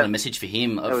wanted to pass on a message for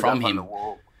him, from him.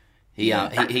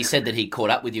 He said that he caught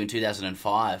up with you in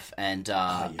 2005 and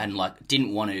like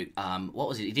didn't want to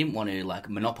He didn't want to like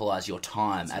monopolize your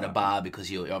time at a bar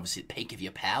because you're obviously at the peak of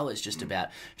your powers just about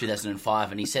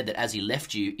 2005. And he said that as he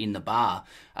left you in the bar,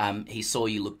 he saw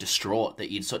you look distraught that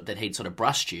he'd sort of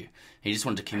brushed you. He just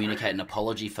wanted to communicate an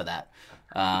apology for that,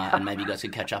 and maybe you guys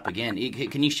could catch up again.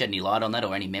 Can you shed any light on that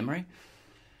or any memory?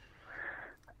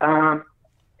 I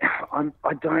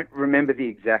don't remember the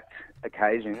exact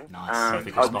occasion. Nice.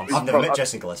 I've never met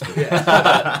Jason Gillespie.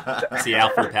 That's the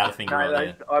alpha of Powderfinger right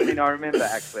there. I mean,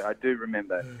 I do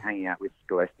remember hanging out with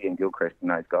Gillespie and Gilchrist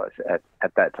and those guys at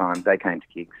that time. They came to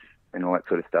gigs and all that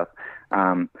sort of stuff.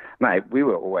 Mate, we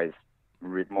were always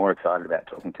more excited about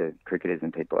talking to cricketers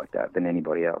and people like that than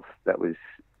anybody else. That was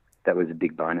a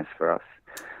big bonus for us.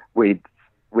 We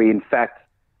in fact,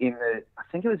 I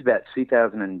think it was about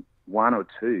 2001 or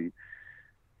 2,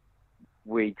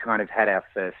 we kind of had our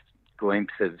first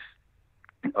glimpse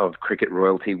of cricket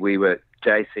royalty.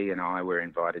 JC and I were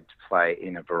invited to play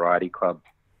in a variety club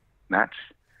match,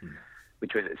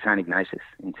 which was at St Ignatius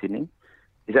in Sydney.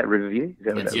 Is that Riverview? Is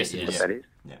that what that is?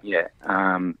 Yeah.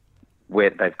 Where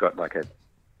they've got like a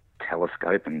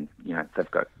telescope and,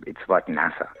 it's like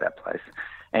NASA, that place.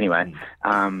 Anyway,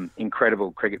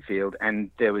 incredible cricket field. And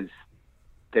there was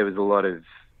a lot of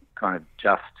kind of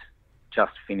just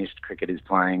finished cricketers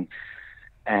playing,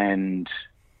 and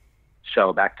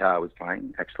Shoaib Akhtar was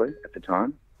playing actually at the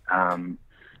time,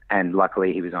 and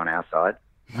luckily he was on our side.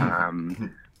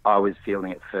 I was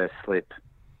fielding at first slip,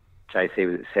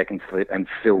 JC was at second slip, and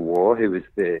Phil Waugh, who was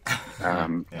the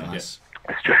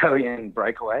Australian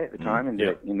breakaway at the time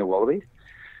in the Wallabies,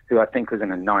 who I think was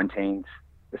in a 19s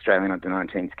Australian under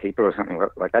 19s keeper or something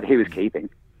like that. He was keeping.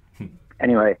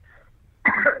 Anyway,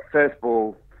 first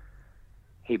ball,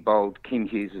 he bowled. Kim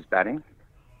Hughes was batting.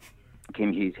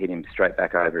 Kim Hughes hit him straight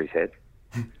back over his head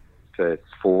for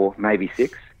 4, maybe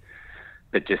 6,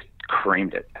 but just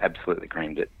creamed it, absolutely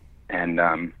creamed it. And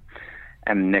the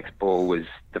next ball was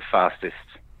the fastest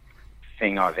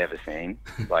thing I've ever seen,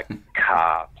 like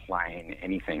car, plane,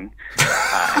 anything.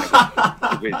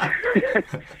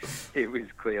 It was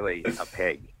clearly a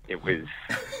peg. It was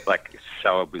like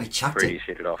Shoaib was pretty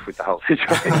shitted off with the whole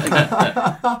situation.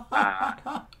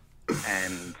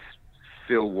 And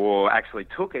Phil Waugh actually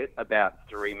took it about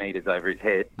 3 metres over his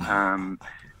head, and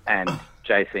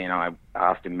JC and I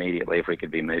asked immediately if we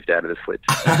could be moved out of the slips.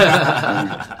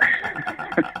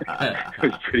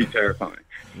 It was pretty terrifying.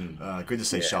 Good to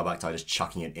see Shoaib Akhtar just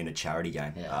chucking it in a charity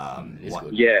game. A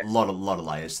lot of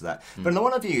layers to that. But I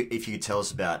wonder if you could tell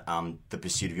us about the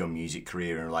pursuit of your music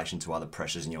career in relation to other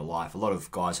pressures in your life. A lot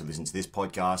of guys who listen to this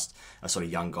podcast are sort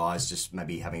of young guys, just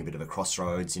maybe having a bit of a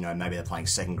crossroads. Maybe they're playing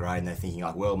second grade and they're thinking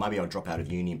like, well, maybe I'll drop out of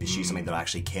uni and pursue something that I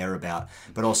actually care about.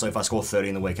 But also, if I score 30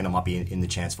 in the weekend, I might be in the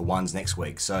chance for ones next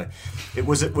week. So,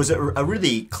 was it a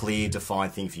really clear,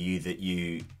 defined thing for you that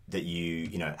you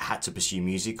had to pursue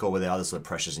music, or were there other sort of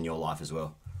pressures in your life as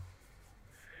well?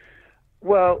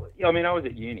 Well, I mean, I was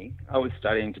at uni. I was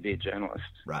studying to be a journalist.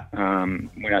 Right.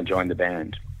 When I joined the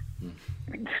band.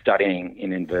 Studying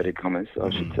in inverted commas, I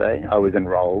should say. I was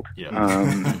enrolled.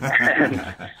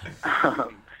 Yeah.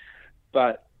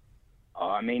 But,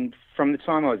 I mean, from the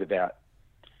time I was about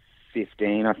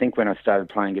 15, I think when I started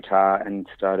playing guitar and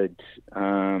started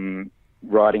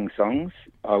writing songs,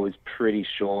 I was pretty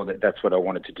sure that that's what I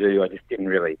wanted to do. I just didn't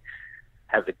really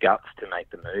have the guts to make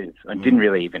the move. I didn't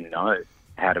really even know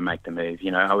how to make the move. You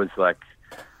know, I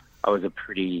was a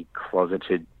pretty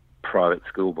closeted private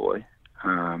schoolboy.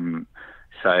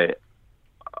 So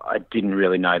I didn't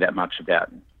really know that much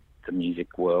about the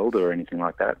music world or anything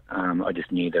like that. I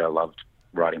just knew that I loved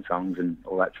writing songs and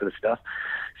all that sort of stuff.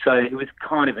 So it was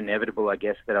kind of inevitable, I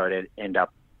guess, that I'd end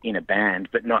up in a band,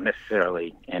 but not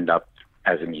necessarily end up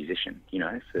as a musician, you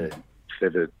know, for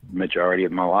the majority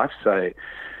of my life. So,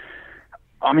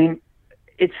 I mean,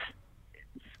 it's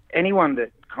anyone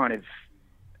that kind of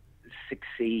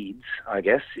succeeds, I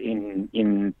guess,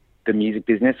 in the music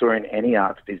business or in any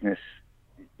arts business,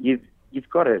 you've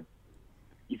got to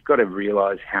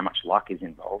realise how much luck is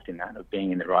involved in that, of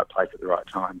being in the right place at the right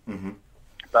time. Mm-hmm.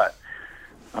 But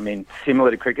I mean,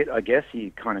 similar to cricket, I guess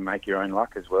you kind of make your own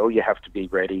luck as well. You have to be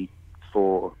ready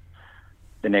for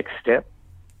the next step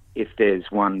if there's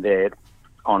one there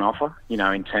on offer. You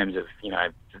know, in terms of, you know,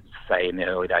 say in the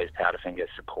early days, Powderfinger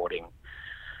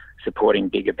supporting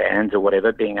bigger bands or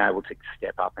whatever, being able to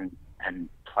step up and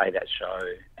play that show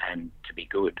and to be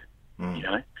good. You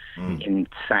know, in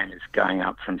same as going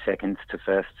up from seconds to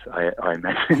firsts, I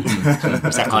imagine.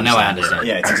 Exactly. I know, I understand.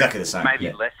 Yeah, it's exactly the same.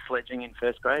 Maybe less sledging in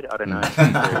first grade. I don't know.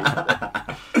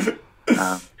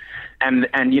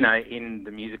 And you know, in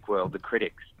the music world, the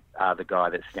critics are the guy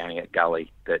that's standing at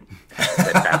gully that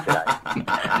bats at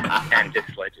and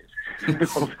just sledges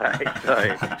all day.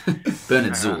 So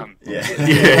Bernard Zool.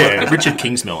 Yeah, Richard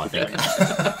Kingsmill, I think.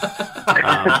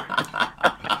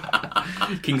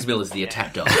 Kingsmill is the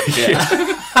attack dog.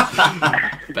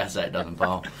 Best say it doesn't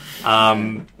bowl.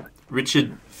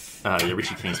 Richard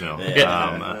Kingsmill,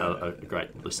 a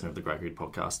great listener of the Great Cricket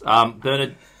podcast.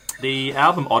 Bernard, the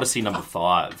album Odyssey No.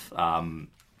 5,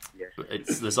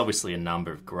 there's obviously a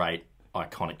number of great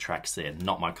iconic tracks there.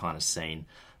 Not my kind of scene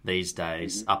these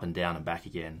days. Up and down and back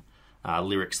again.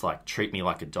 Lyrics like "Treat me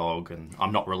like a dog" and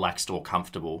 "I'm not relaxed or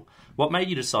comfortable." What made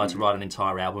you decide to write an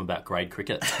entire album about grade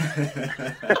cricket?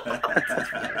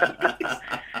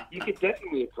 You could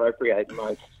definitely appropriate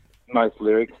most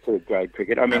lyrics to grade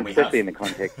cricket. I mean, especially in the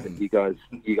context that you guys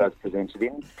presented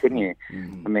in, couldn't you?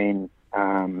 I mean,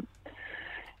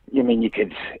 you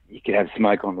could have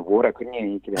Smoke on the Water, couldn't you?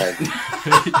 You could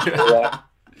have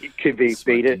it could be Smoke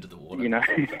Beat It, you know,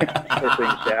 especially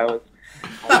in showers.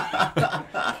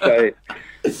 So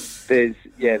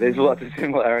there's lots of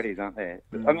similarities, aren't there?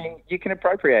 I mean, you can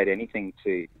appropriate anything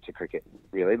to cricket,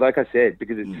 really. Like I said,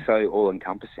 because it's so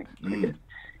all-encompassing. Cricket,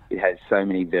 it has so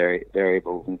many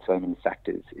variables and so many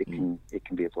factors. It can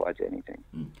be applied to anything.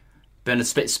 Bernard,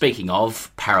 speaking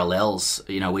of parallels,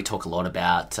 you know, we talk a lot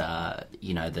about,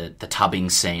 you know, the tubbing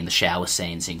scene, the shower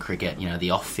scenes in cricket, you know,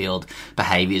 the off-field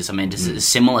behaviours. I mean, does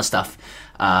similar stuff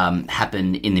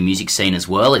happen in the music scene as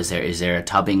well? Is there a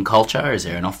tubbing culture? Is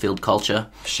there an off-field culture?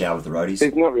 Shower with the roadies?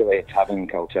 There's not really a tubbing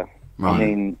culture. Right. I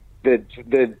mean, the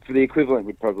equivalent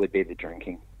would probably be the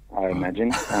drinking, I imagine,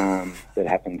 that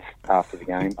happens after the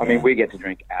game. I mean, we get to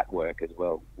drink at work as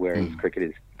well, whereas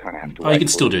cricketers kind of have to wait. You can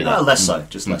still do that. No, less so,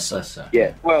 just less so.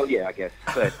 Yeah, well, yeah, I guess.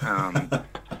 But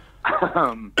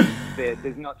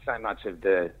there's not so much of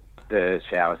the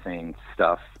shower scene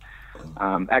stuff.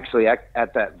 Actually, at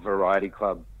that Variety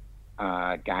Club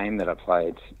game that I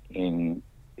played in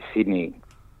Sydney,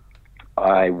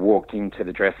 I walked into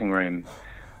the dressing room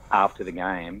after the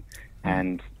game,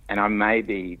 and I may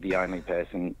be the only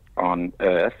person on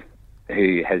Earth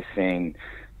who has seen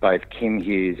both Kim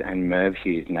Hughes and Merv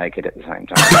Hughes naked at the same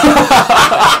time.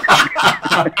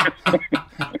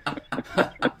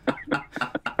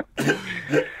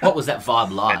 What was that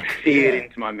vibe like? That's seared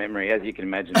into my memory, as you can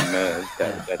imagine. Merv,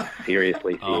 that's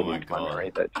seriously seared into my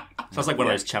memory. Sounds like one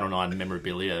of those Channel 9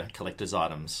 memorabilia collector's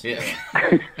items. Yeah.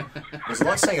 Was it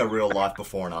like seeing a real life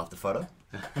before and after photo?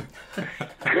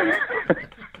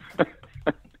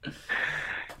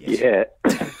 Yeah,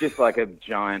 it's just like a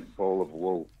giant ball of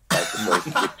wool,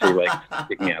 basically, with two legs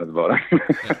sticking out of the bottom.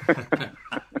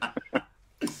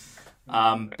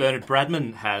 Bernard,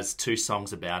 Bradman has 2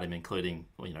 songs about him, including,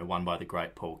 you know, one by the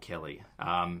great Paul Kelly.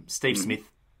 Steve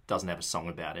Smith doesn't have a song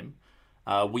about him.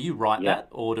 Will you write that,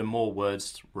 or do more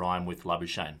words rhyme with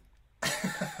Labuschagne?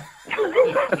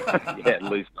 Yeah,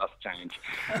 loose bus change.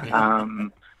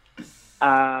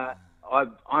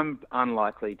 I'm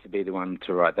unlikely to be the one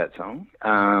to write that song.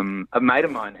 A mate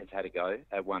of mine has had a go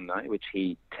at one note, which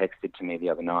he texted to me the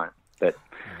other night, but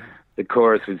the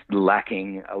chorus was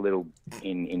lacking a little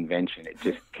in invention. It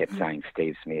just kept saying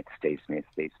Steve Smith, Steve Smith,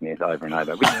 Steve Smith over and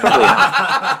over, which is probably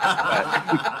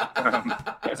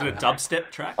is it a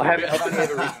dubstep track? I've only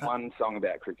ever written one song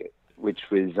about cricket, which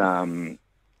was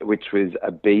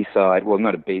a B-side. Well,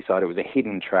 not a B-side. It was a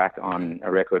hidden track on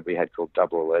a record we had called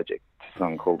Double Allergic, a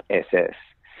song called SS.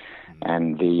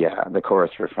 And the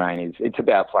chorus refrain is, it's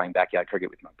about playing backyard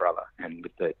cricket with my brother and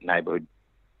with the neighbourhood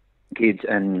kids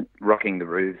and rocking the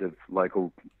roofs of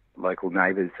local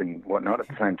neighbours and whatnot at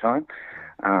the same time,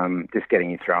 just getting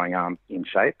your throwing arm in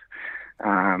shape.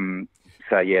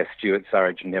 So yeah, Stuart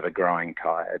Surridge, never growing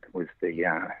tired was the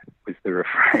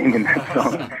refrain in that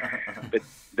song. But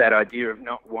that idea of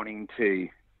not wanting to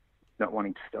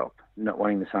stop, not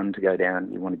wanting the sun to go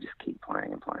down, you want to just keep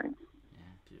playing and playing.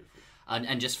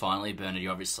 And just finally, Bernard,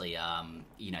 you're obviously,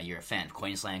 you're a fan of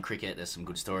Queensland cricket. There's some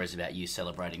good stories about you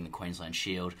celebrating the Queensland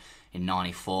Shield in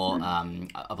 '94.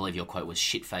 I believe your quote was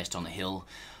 "shit-faced on the hill."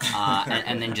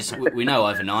 And then we know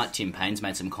overnight, Tim Payne's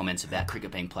made some comments about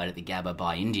cricket being played at the Gabba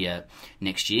by India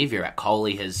next year. Virat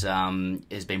Kohli has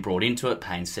been brought into it.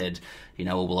 Payne said,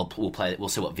 we'll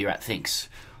see what Virat thinks.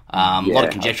 A lot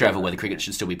of conjecture over whether cricket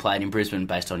should still be played in Brisbane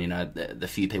based on, the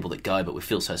few people that go, but we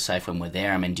feel so safe when we're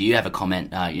there. I mean, do you have a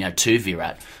comment, to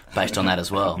Virat based on that as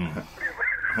well?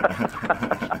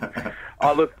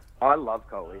 Oh, look, I love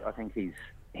Kohli. I think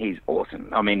he's awesome.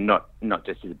 I mean, not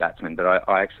just as a batsman, but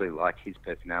I actually like his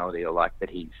personality. I like that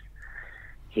he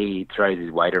throws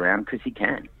his weight around because he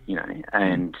can,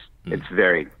 and it's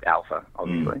very alpha,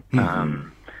 obviously.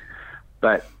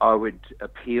 But I would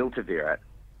appeal to Virat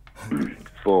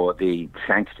for the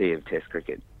sanctity of Test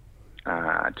cricket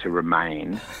to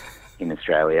remain in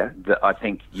Australia. I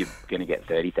think you're going to get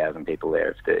 30,000 people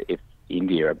there if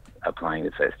India are playing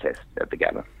the first Test at the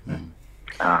Gabba.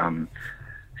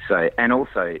 And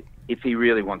also, if he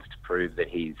really wants to prove that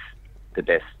he's the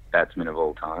best batsman of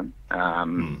all time,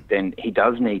 then he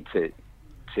does need to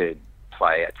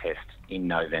play a Test in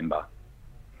November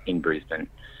in Brisbane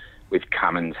with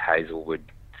Cummins, Hazelwood,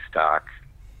 Stark,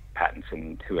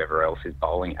 Pattinson, whoever else is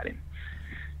bowling at him,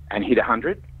 and hit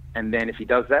 100. And then if he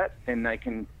does that, then they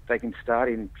can start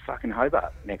in fucking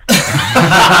Hobart next time.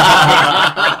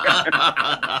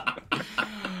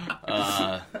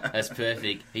 That's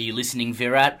perfect. Are you listening,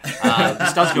 Virat?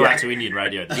 This does go out to Indian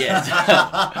radio.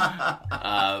 Yeah.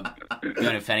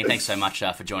 Bernard Fanning, thanks so much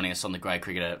for joining us on The Grey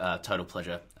Cricketer. Total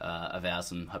pleasure of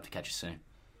ours, and hope to catch you soon.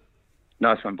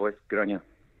 Nice one, boys. Good on you.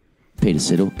 Peter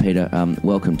Siddle. Peter,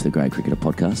 welcome to the Grey Cricketer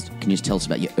podcast. Can you just tell us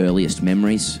about your earliest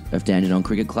memories of Dandenong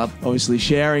Cricket Club? Obviously,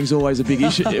 showering's always a big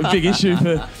issue. A big issue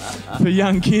for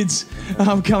young kids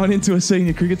coming into a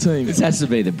senior cricket team. This has to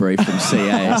be the brief from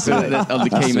CA of the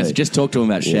key message. Just talk to them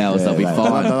about showers; they'll be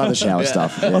fine. I love the shower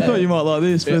stuff. I thought you might like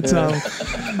this, but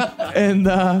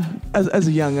as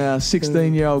a young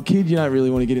 16-year-old kid, you don't really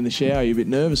want to get in the shower. You're a bit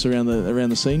nervous around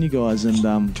the senior guys, and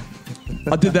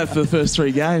I did that for the first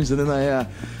 3 games, and then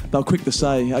they were quick to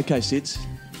say, "Okay, Sids,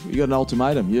 you got an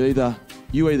ultimatum. You either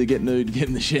get nude, get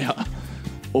in the shower,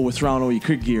 or we're throwing all your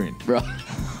cricket gear in." Right.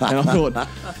 And I thought,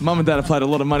 Mum and Dad have paid a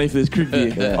lot of money for this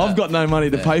cricket gear. I've got no money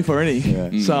to pay for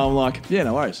any. So I'm like,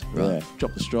 no worries. Right.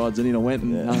 Dropped the strides, and in I went,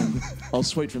 and I was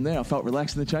sweet from there. I felt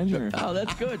relaxed in the changing room. Oh,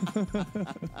 that's good.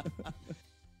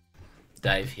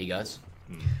 Dave, here goes.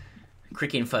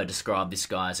 Cricinfo described this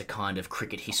guy as a kind of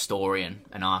cricket historian,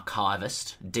 an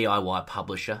archivist, DIY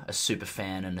publisher, a super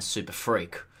fan and a super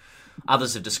freak.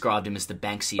 Others have described him as the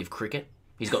Banksy of cricket.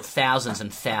 He's got thousands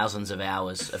and thousands of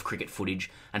hours of cricket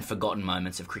footage and forgotten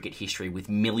moments of cricket history with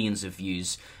millions of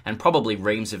views and probably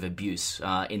reams of abuse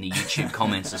in the YouTube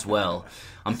comments as well.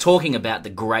 I'm talking about the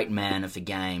great man of the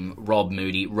game, Rob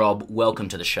Moody. Rob, welcome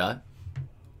to the show.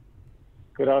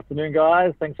 Good afternoon,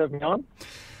 guys. Thanks for having me on.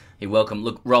 You're welcome.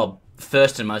 Look, Rob,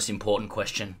 first and most important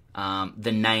question,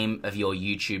 the name of your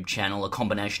YouTube channel, a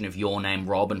combination of your name,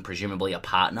 Rob, and presumably a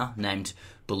partner named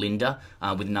Belinda,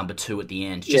 with number 2 at the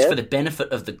end. Just for the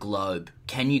benefit of the globe,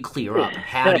 can you clear up?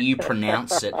 How do you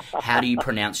pronounce it? How do you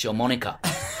pronounce your moniker?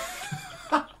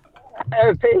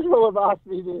 People have asked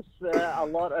me this a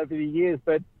lot over the years,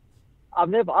 but I've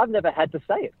never had to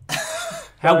say it.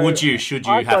 How would you, should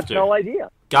you I've have got to? no idea.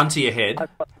 Gun to your head,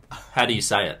 how do you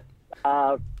say it?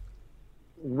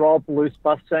 Rob Loose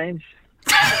Bus Change.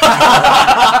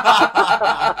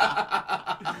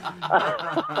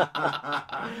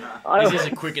 This is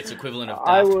a cricket's equivalent of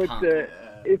Daft Punk.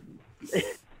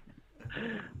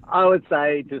 I would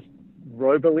say just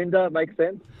Robelinda makes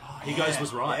sense. He goes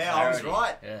was right. Yeah, I was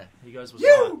right. Yeah, he goes was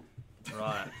right.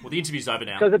 Right. Well, the interview's over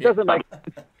now. Because it doesn't make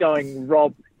sense going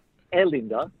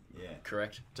Robelinda. Yeah,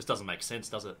 correct. Just doesn't make sense,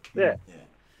 does it? Yeah.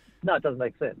 No, it doesn't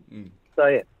make sense. So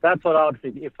yeah, that's what I would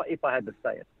think if I had to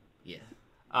say it.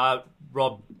 Yeah.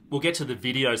 Rob, we'll get to the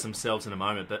videos themselves in a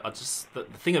moment, but the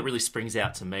thing that really springs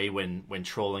out to me when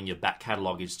trawling your back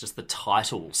catalogue is just the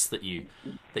titles that you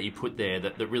put there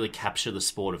that really capture the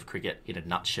sport of cricket in a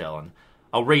nutshell. And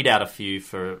I'll read out a few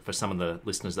for some of the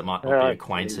listeners that might not be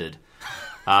acquainted.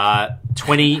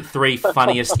 23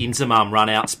 funniest Inzamam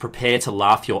runouts. Prepare to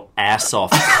laugh your ass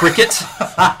off. Cricket.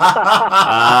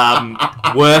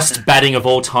 Worst batting of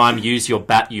all time. Use your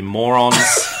bat, you morons.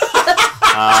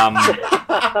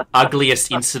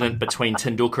 Ugliest incident between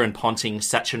Tendulkar and Ponting.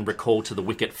 Sachin recalled to the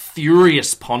wicket.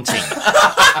 Furious Ponting.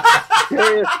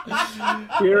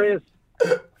 Furious.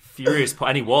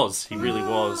 And he was. He really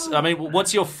was. I mean,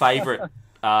 what's your favourite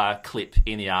clip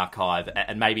in the archive?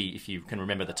 And maybe if you can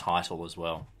remember the title as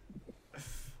well.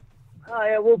 Oh,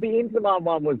 yeah, well, the Inzamam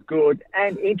one was good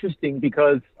and interesting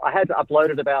because I had to upload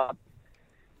it about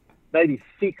maybe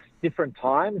 6 different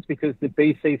times because the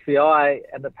BCCI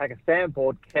and the Pakistan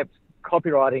board kept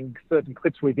copyrighting certain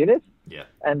clips within it. Yeah.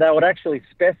 And they would actually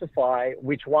specify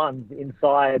which ones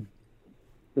inside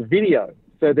the video.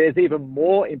 So there's even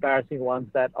more embarrassing ones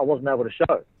that I wasn't able to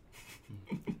show.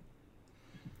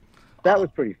 That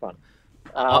was pretty fun.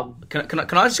 Can I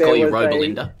just call you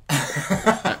Robelinda?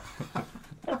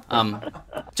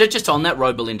 Just on that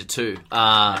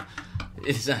Robelinda2.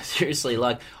 Seriously,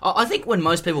 like I think when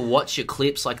most people watch your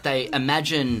clips, like they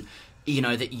imagine,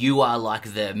 that you are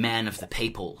like the man of the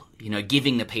people,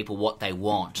 giving the people what they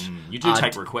want. You do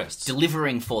take requests.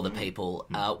 Delivering for the people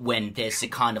when there's a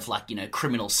kind of like,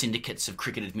 criminal syndicates of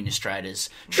cricket administrators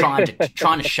trying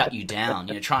to shut you down,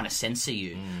 trying to censor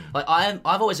you. Like I've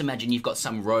always imagined you've got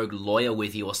some rogue lawyer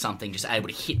with you or something just able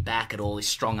to hit back at all this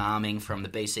strong arming from the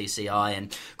BCCI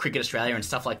and Cricket Australia and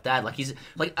stuff like that.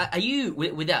 Are you,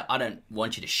 without, I don't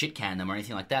want you to shit can them or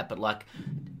anything like that, but like,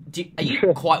 are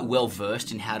you quite well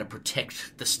versed in how to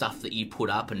protect the stuff that you put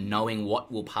up and knowing what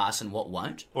will pass and what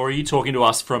won't? Or are you talking to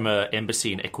us from an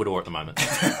embassy in Ecuador at the moment?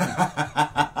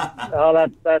 Oh,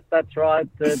 that's right.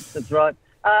 That's right.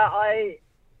 I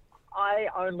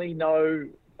only know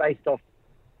based off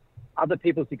other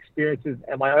people's experiences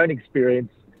and my own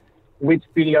experience which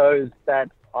videos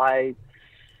that I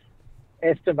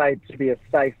estimate to be a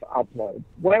safe upload.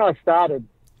 When I started,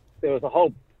 there was a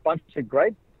whole bunch of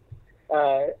great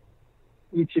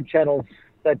YouTube channels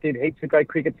that did heaps of great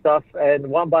cricket stuff, and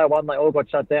one by one they all got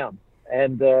shut down.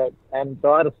 And so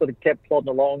I just sort of kept plodding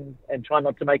along and trying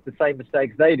not to make the same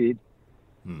mistakes they did,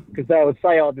 because they would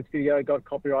say, "Oh, this video got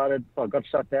copyrighted, so I got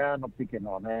shut down." I'm thinking,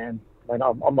 "Oh man, I'm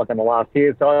not going to last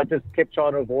here." So I just kept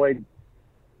trying to avoid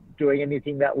doing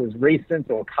anything that was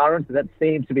recent or current. That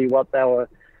seemed to be what they were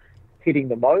hitting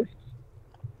the most.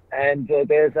 And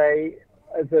there's an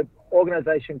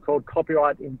organisation called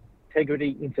Copyright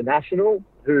Integrity International,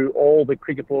 who all the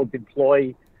cricket boards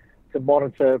employ to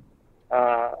monitor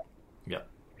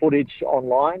footage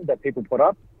online that people put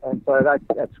up. And so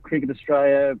that's Cricket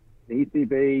Australia, the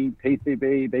ECB,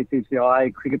 PCB,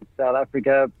 BCCI, Cricket South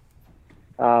Africa,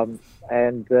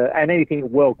 and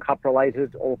anything World Cup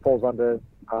related all falls under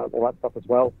all that stuff as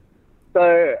well.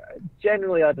 So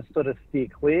generally I just sort of steer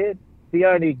clear. The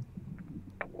only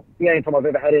time I've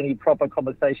ever had any proper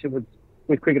conversation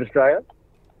with Cricket Australia,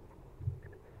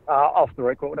 off the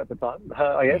record at the time,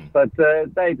 I guess. But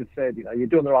they just said, you're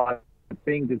doing the right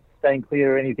thing, just staying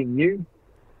clear of anything new,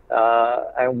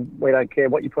 and we don't care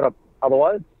what you put up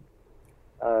otherwise,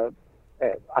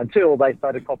 until they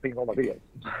started copying all my videos.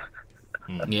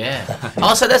 Yeah.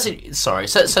 Oh, so that's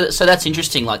So that's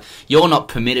interesting. Like, you're not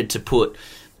permitted to put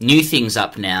new things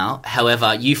up now.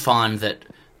 However, you find that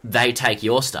they take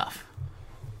your stuff.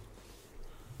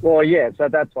 Well, yeah. So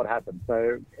that's what happens.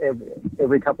 So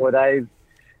every couple of days,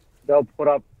 they'll put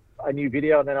up a new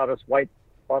video, and then I'll just wait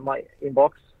by my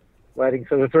inbox, waiting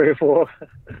for the 3 or 4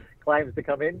 claims to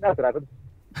come in. That's what happens.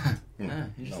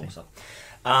 Awesome.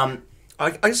 I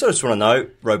just want to know,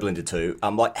 Robelinda2,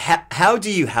 like how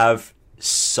do you have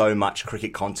so much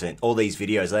cricket content? All these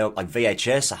videos, are they like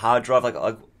VHS, a hard drive? Like,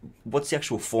 what's the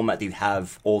actual format that you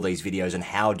have all these videos, and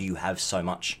how do you have so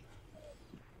much?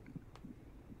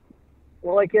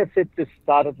 Well, I guess it just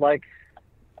started like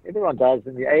everyone does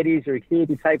in the 80s. You're a kid,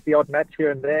 you tape the odd match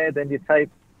here and there, then you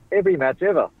tape every match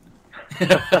ever. it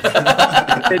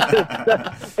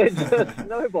just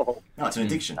snowballed. No, it's an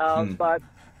addiction. But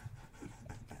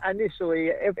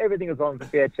initially, everything was on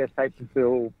VHS tapes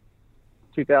until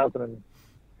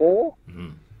 2004.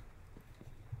 And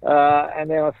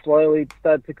then I slowly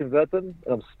started to convert them,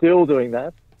 and I'm still doing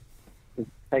that. It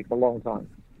takes a long time.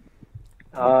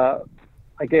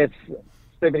 I guess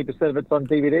 70% of it's on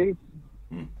DVDs,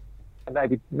 and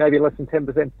maybe less than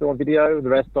 10% still on video. The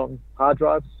rest on hard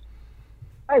drives.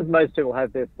 As most people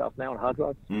have their stuff now on hard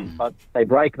drives, but they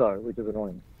break though, which is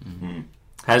annoying.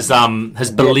 Has Don't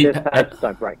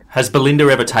break. Has Belinda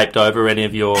ever taped over any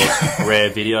of your rare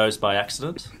videos by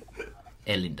accident?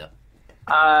 Linda.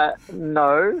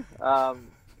 No,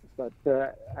 but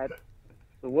at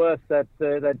the worst that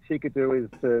she could do is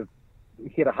to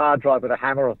hit a hard drive with a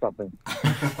hammer or something.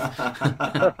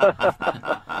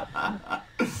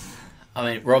 I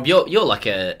mean, Rob, you're like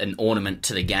an ornament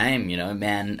to the game, you know,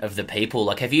 man of the people.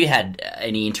 Like, have you had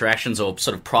any interactions or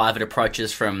sort of private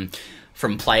approaches from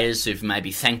players who've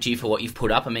maybe thanked you for what you've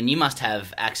put up? I mean, you must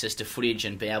have access to footage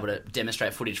and be able to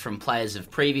demonstrate footage from players of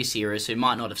previous eras who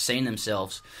might not have seen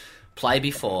themselves play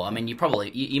before. I mean,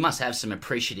 you must have some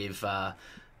appreciative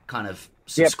kind of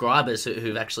subscribers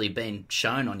who've actually been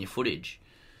shown on your footage.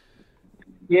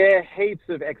 Yeah, heaps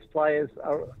of ex-players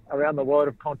around the world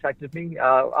have contacted me,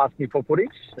 asking for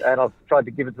footage, and I've tried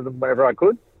to give it to them whenever I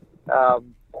could,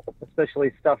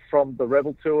 especially stuff from the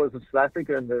Rebel tours of South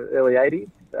Africa in the early 80s.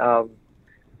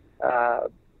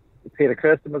 Peter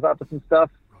Kirsten was after some stuff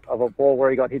of a ball where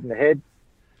he got hit in the head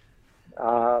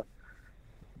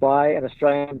by an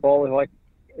Australian bowler.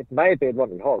 It may have been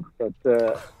Rodney Hogg, but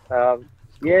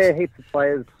heaps of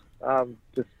players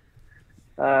just...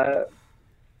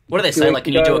 What do they say? Like,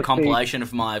 can you do a compilation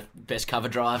of my best cover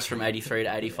drives from 83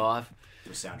 to 85?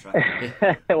 Do a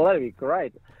soundtrack. Well, that'd be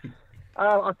great.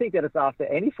 I think that it's after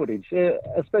any footage,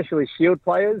 especially Shield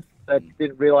players that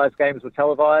didn't realise games were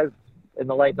televised in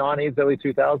the late 90s, early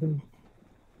 2000s.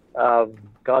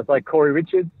 Guys like Corey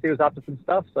Richards, he was after some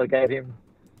stuff, so I gave him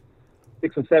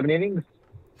 6 or 7 innings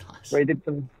where he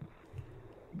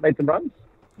made some runs.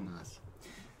 Nice.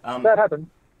 That happened.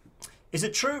 Is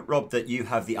it true, Rob, that you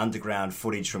have the underground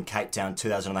footage from Cape Town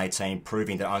 2018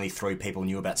 proving that only 3 people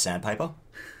knew about sandpaper?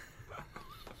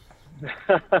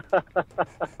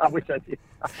 I wish I did.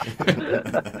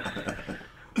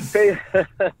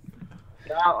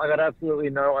 No, I got absolutely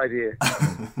no idea.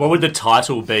 What would the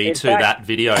title be In to fact- that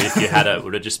video if you had it?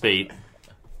 Would it just be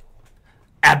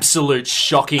absolute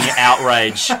shocking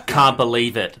outrage? Can't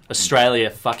believe it. Australia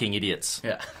fucking idiots.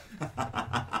 Yeah.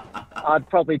 I'd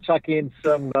probably chuck in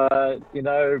some,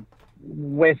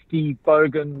 Westy,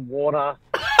 Bogan, Warner,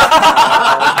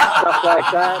 stuff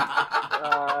like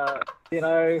that.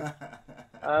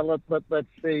 Let's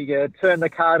see, turn the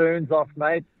cartoons off,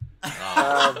 mate.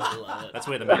 That's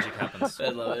where the magic happens.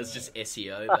 It's just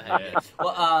SEO behavior.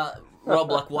 Well, Rob,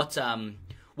 like, what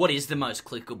is the most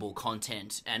clickable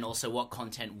content, and also what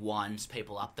content winds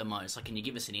people up the most? Like, can you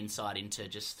give us an insight into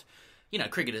just...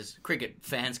 cricket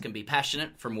fans can be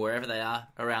passionate from wherever they are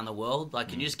around the world. Like,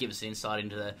 can you just give us an insight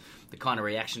into the kind of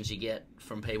reactions you get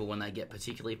from people when they get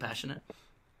particularly passionate?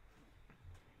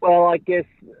 Well, I guess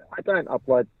I don't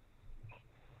upload,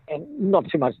 and not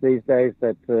too much these days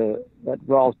that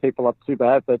riles people up too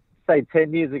bad. But say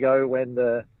 10 years ago, when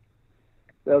there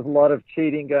was a lot of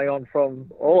cheating going on from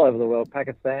all over the world,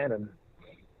 Pakistan and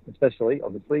especially,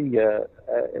 obviously,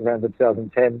 around the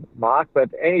 2010 mark, but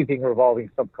anything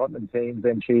revolving subcontinent teams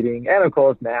and cheating. And, of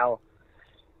course, now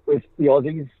with the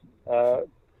Aussies,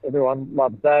 everyone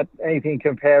loves that. Anything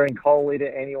comparing Kohli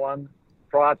to anyone.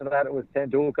 Prior to that, it was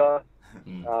Tendulkar,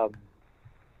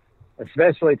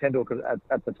 especially Tendulkar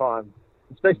at the time,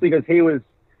 especially because he was,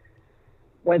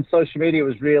 when social media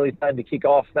was really starting to kick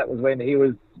off, that was when he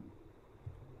was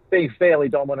being fairly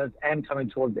dominant and coming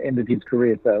towards the end of his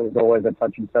career, so it was always a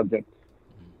touchy subject.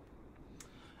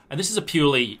 And this is a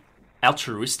purely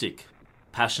altruistic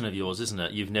passion of yours, isn't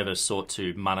it? You've never sought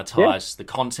to monetize the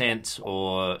content,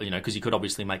 or, because you could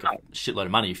obviously make a shitload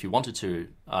of money if you wanted to,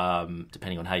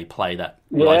 depending on how you play that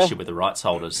relationship with the rights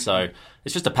holders. So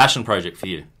it's just a passion project for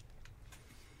you.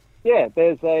 Yeah,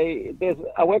 there's a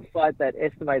website that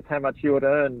estimates how much you would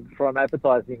earn from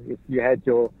advertising if you had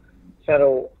your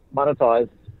channel monetized.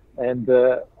 And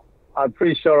I'm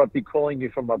pretty sure I'd be calling you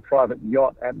from a private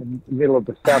yacht out in the middle of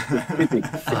the South Pacific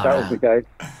if that was the case.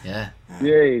 Yeah.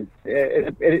 Jeez.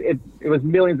 It was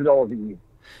millions of dollars a year.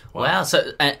 Wow.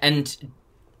 So, and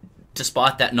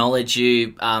despite that knowledge,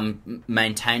 you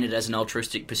maintain it as an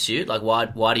altruistic pursuit? Like,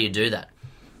 why do you do that?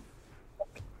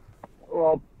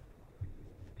 Well,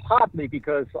 partly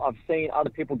because I've seen other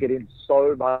people get in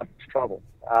so much trouble,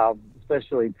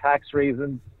 especially tax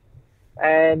reasons,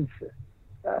 and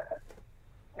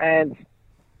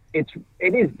it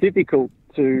is difficult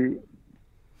to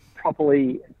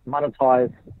properly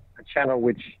monetize a channel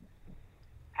which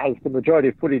has the majority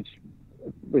of footage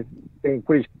with being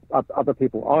footage other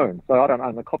people own. So I don't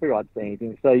own the copyrights to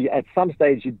anything. So at some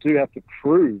stage you do have to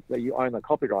prove that you own the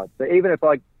copyright. So even if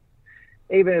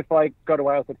I got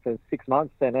away with it for 6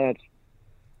 months and earned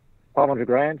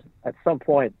 $500,000, at some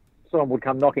point someone would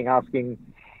come knocking asking,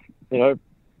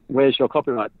 where's your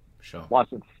copyright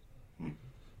license?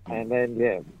 And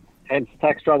then, hence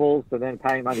tax troubles and then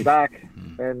paying money back.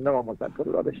 And no one wants that sort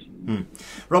of rubbish.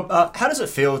 Rob, how does it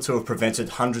feel to have prevented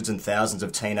hundreds and thousands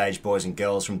of teenage boys and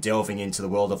girls from delving into the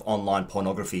world of online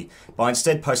pornography by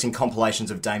instead posting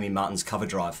compilations of Damien Martin's cover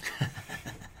drive?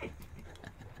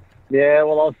 Yeah,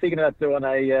 well, I was thinking about doing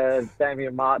a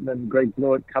Damien Martin and Greg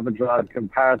Blewett cover drive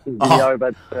comparison video,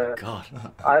 but God,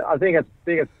 I think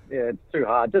it's too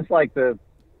hard. Just like the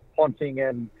Ponting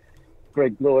and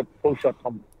Greg Blewett pull shot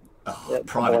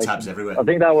private tabs everywhere. I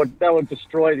think that would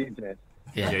destroy the internet.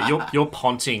 Yeah, your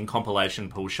Ponting compilation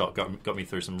pull shot got me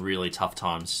through some really tough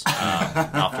times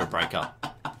after a breakup.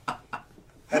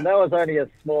 And that was only a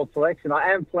small selection.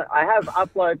 I've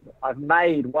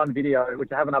made one video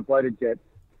which I haven't uploaded yet,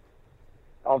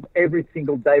 of every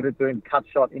single David Boone cut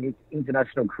shot in his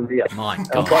international career. My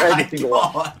I've God. got every single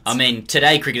one. I mean,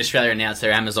 today Cricket Australia announced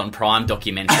their Amazon Prime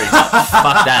documentary.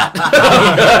 Fuck that.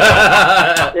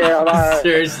 Yeah, I know.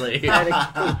 Seriously. And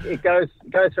it goes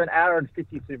for an hour and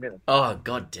 52 minutes. Oh,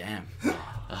 God damn.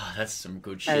 Oh, that's some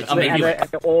good shit. And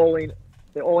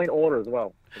they're all in order as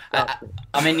well.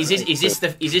 I mean, is this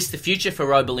the future for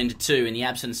Robelinda2 in the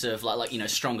absence of like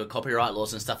stronger copyright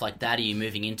laws and stuff like that? Are you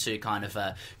moving into kind of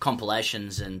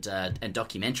compilations and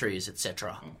documentaries,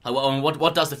 etc.?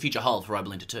 What does the future hold for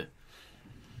Robelinda2?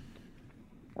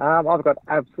 I've got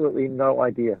absolutely no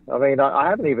idea. I mean, I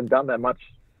haven't even done that much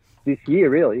this year,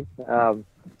 really, because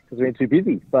we've been too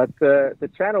busy. But the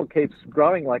channel keeps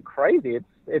growing like crazy.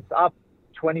 It's up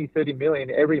 20, 30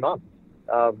 million every month,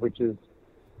 which is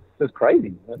just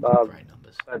crazy. Great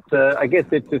numbers. But I guess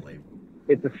it's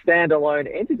a standalone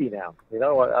entity now.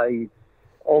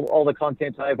 All the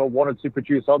content I ever wanted to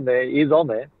produce on there is on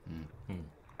there.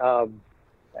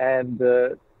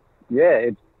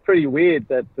 It's pretty weird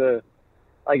that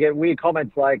I get weird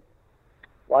comments like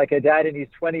a dad in his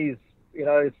 20s,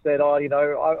 said,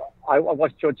 I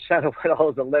watched your channel when I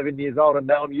was 11 years old and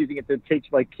now I'm using it to teach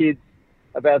my kids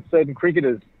about certain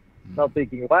cricketers. Not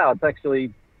thinking, wow, it's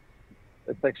actually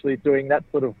doing that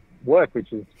sort of work,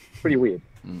 which is pretty weird.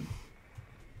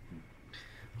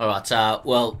 All right.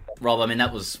 Well, Rob, I mean,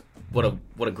 that was what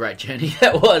a great journey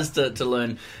that was to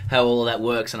learn how all of that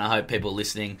works, and I hope people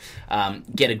listening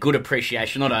get a good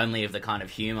appreciation not only of the kind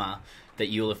of humour that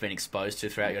you'll have been exposed to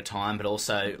throughout your time, but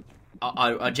also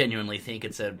I genuinely think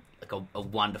it's a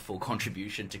wonderful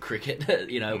contribution to cricket,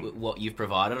 what you've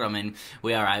provided. I mean,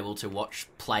 we are able to watch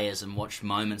players and watch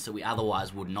moments that we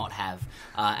otherwise would not have.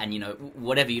 And,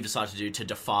 whatever you decide to do to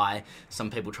defy some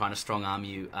people trying to strong-arm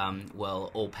you,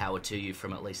 all power to you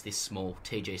from at least this small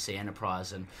TGC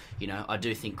enterprise. And, I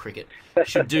do think cricket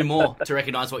should do more to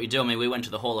recognise what you do. I mean, we went to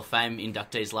the Hall of Fame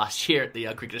inductees last year at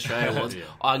the Cricket Australia Awards. Yeah.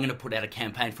 I'm going to put out a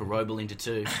campaign for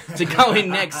Robelinda2 to go in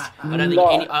next.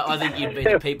 I think you'd be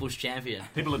the people's champion.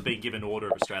 People have been given order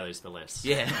of Australia's the less.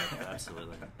 Yeah,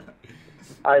 absolutely.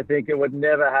 I think it would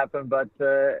never happen, but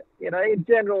in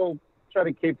general, try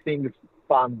to keep things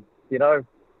fun, and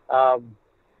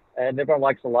everyone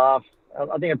likes to laugh.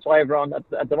 I think it's why everyone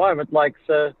at the moment likes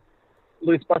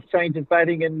loose bus changes,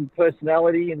 batting, and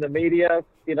personality in the media.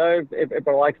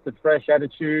 Everyone likes the fresh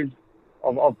attitude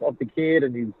of the kid,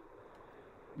 and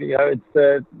it's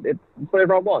what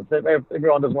everyone wants.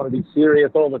 Everyone doesn't want to be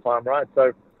serious all the time, right?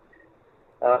 So.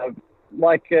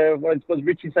 What was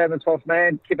Richie saying, the 12th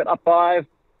man? Keep it up 5,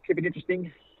 keep it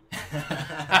interesting.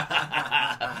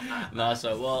 Nice.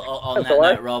 Well, on that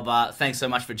note, Rob, thanks so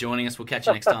much for joining us. We'll catch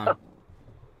you next time.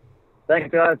 Thanks,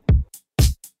 guys.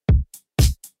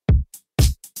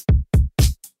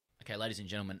 Okay, ladies and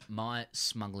gentlemen, My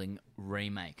Smuggling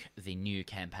Remake, the new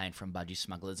campaign from Budgie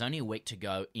Smuggler. There's only a week to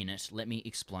go in it. Let me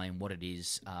explain what it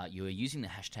is. You are using the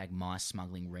hashtag My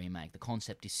Smuggling Remake. The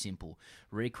concept is simple.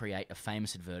 Recreate a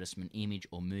famous advertisement, image,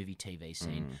 or movie TV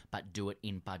scene, but do it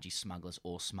in Budgie Smugglers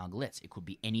or Smugglettes. It could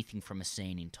be anything from a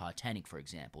scene in Titanic, for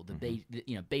example.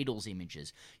 Beatles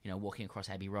images, walking across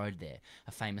Abbey Road there.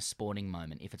 A famous sporting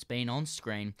moment. If it's been on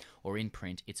screen or in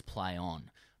print, it's play on.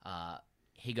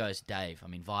 Here goes Dave.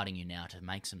 I'm inviting you now to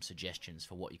make some suggestions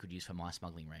for what you could use for My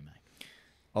Smuggling Remake.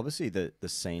 Obviously, the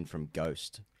scene from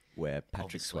Ghost where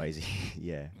Patrick Swayze,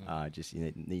 just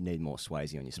you need more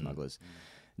Swayze on your smugglers.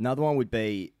 Another one would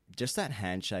be just that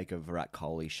handshake of Virat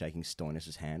Kohli shaking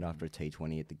Stoinis' hand after a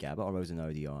T20 at the Gabba, or it was an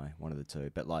ODI, one of the two.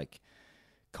 But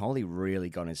Kohli really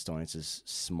got in Stoinis'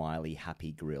 smiley,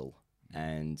 happy grill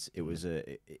and he was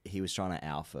trying to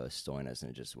alpha Stoinis,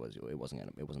 and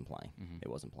it wasn't playing. It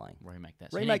wasn't playing. Remake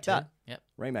that. Remake that. Yep.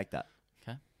 Remake that.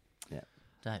 Okay. Yeah.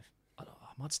 Dave.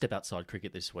 I might step outside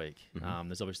cricket this week.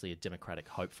 There's obviously a Democratic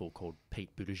hopeful called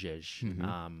Pete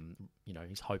Buttigieg.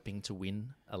 He's hoping to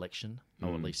win election,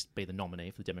 or at least be the nominee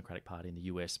for the Democratic Party in the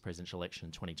US presidential election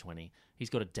in 2020.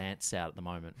 He's got a dance out at the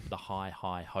moment, the high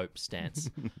hope stance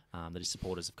that his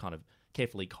supporters have kind of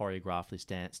carefully choreographed this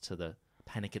dance to the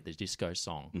Panic at the Disco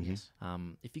song. Yes.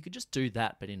 If you could just do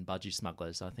that, but in Budgie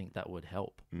Smugglers, I think that would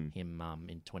help him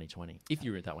in 2020, if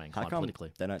you're that way inclined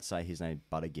politically. They don't say his name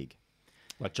Buttigieg?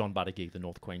 Like John Buttigieg, the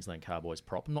North Queensland Cowboys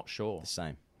prop. I'm not sure. The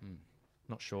same.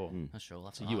 Not sure. Not sure.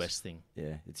 It's a US thing.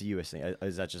 Yeah, it's a US thing.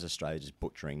 Is that just Australia just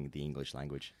butchering the English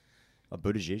language?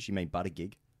 Buttigieg, you mean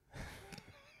Buttigieg?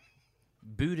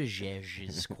 Buttigieg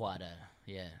is quite a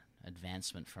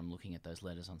advancement from looking at those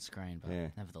letters on screen,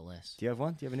 but nevertheless. Do you have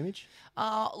one? Do you have an image?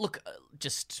 Look,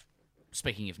 just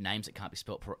speaking of names that can't be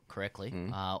spelt correctly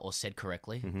or said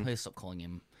correctly, please stop calling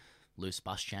him Loose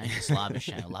Bus Chain,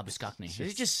 Slabuschain, or Labuskukny.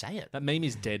 Just say it. That meme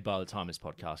is dead by the time this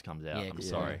podcast comes out. I'm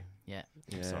sorry. Yeah.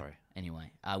 I'm sorry.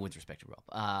 Anyway, with respect to Rob.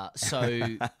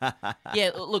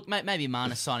 Look, maybe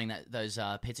Mana signing those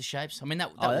pizza shapes. I mean,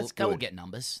 that will get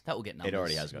numbers. That will get numbers. It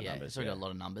already has got numbers. It's already got a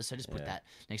lot of numbers, so just put that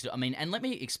next to it. I mean, and let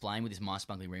me explain with this My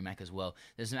Smuggling remake as well.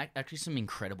 There's actually some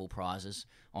incredible prizes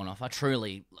on offer.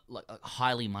 Truly,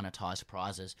 highly monetized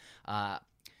prizes.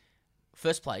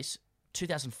 First place,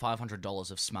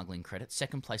 $2,500 of smuggling credit.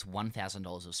 Second place,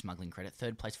 $1,000 of smuggling credit.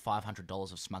 Third place,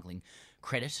 $500 of smuggling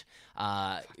credit.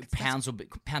 Pounds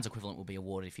equivalent will be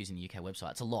awarded if using the UK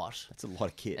website. It's a lot. That's a lot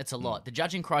of kit. It's a lot. The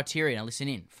judging criteria, now listen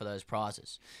in for those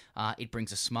prizes. It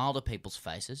brings a smile to people's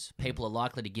faces. People are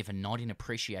likely to give a nod in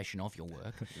appreciation of your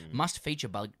work. Must feature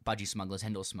budgie smugglers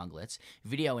and or smugglets.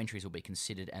 Video entries will be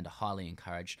considered and are highly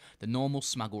encouraged. The normal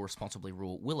smuggle responsibly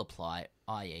rule will apply,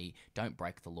 i.e. don't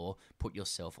break the law, put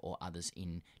yourself or others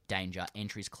in danger.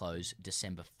 Entries close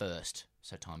December 1st,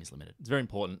 so time is limited. It's very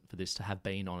important for this to have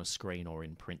been on a screen or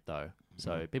in print, though.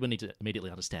 So people need to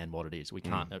immediately understand what it is. We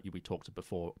can't. We talked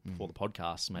before the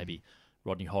podcast. Maybe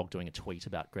Rodney Hogg doing a tweet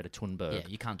about Greta Thunberg. Yeah,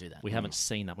 you can't do that. We haven't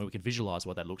seen that. We can visualise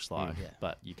what that looks like,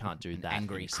 but you can't do that.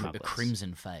 Angry, a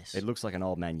crimson face. It looks like an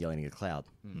old man yelling at a cloud.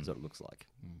 That's what it looks like.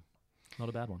 Not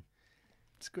a bad one.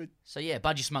 It's good. So yeah,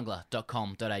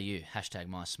 budgiesmuggler.com.au, hashtag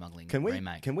My Smuggling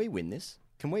remake. Can we win this?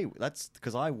 Can we? That's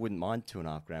because I wouldn't mind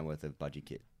 $2.5 worth of budgie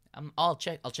kit. I'll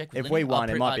check. With if Lenny. we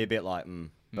won, it might be a bit like,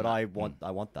 but I want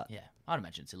that. Yeah, I'd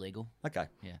imagine it's illegal. Okay.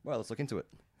 Yeah. Well, let's look into it.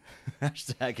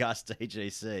 Hashtag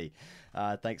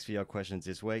UsDGC. Thanks for your questions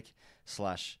this week.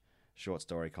 / short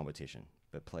story competition.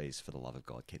 But please, for the love of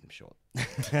God, keep them short.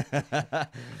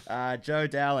 Joe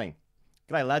Dowling.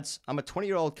 G'day, lads. I'm a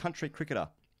 20-year-old country cricketer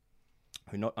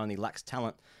who not only lacks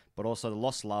talent, but also the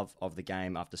lost love of the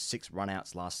game after 6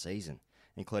 run-outs last season,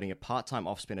 including a part-time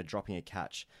off-spinner dropping a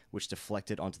catch, which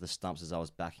deflected onto the stumps as I was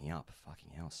backing up.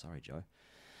 Fucking hell, sorry, Joe.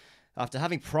 After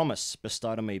having promise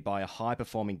bestowed on me by a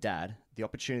high-performing dad, the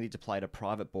opportunity to play at a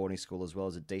private boarding school as well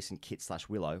as a decent kit /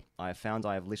 willow, I have found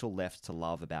I have little left to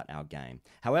love about our game.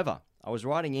 However, I was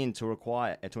writing in to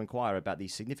inquire about the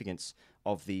significance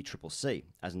of the Triple C.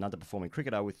 As an underperforming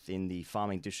cricketer within the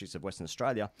farming districts of Western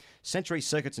Australia, century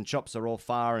circuits and chops are all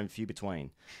far and few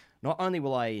between. Not only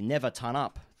will I never turn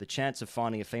up, the chance of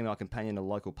finding a female companion in a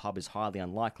local pub is highly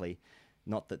unlikely.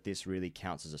 Not that this really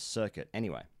counts as a circuit.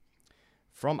 Anyway,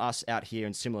 from us out here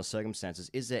in similar circumstances,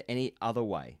 is there any other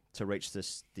way to reach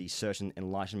the certain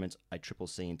enlightenment a Triple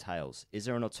C entails? Is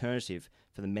there an alternative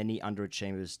for the many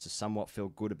underachievers to somewhat feel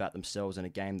good about themselves in a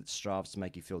game that strives to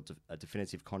make you feel a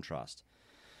definitive contrast?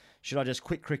 Should I just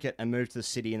quit cricket and move to the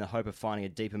city in the hope of finding a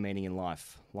deeper meaning in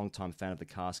life? Long-time fan of the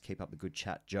cast, keep up the good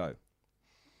chat. Joe.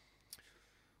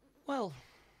 Well,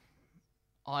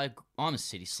 I'm a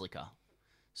city slicker,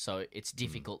 so it's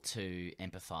difficult to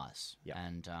empathise,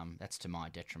 and that's to my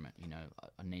detriment. You know,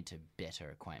 I need to better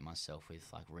acquaint myself with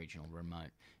like regional,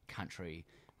 remote, country,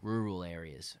 rural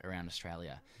areas around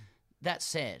Australia. That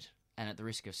said, and at the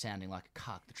risk of sounding like a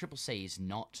cuck, the Triple C is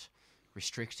not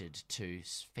restricted to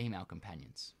female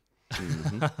companions.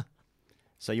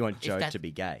 So you want Joe to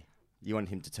be gay? You want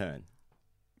him to turn?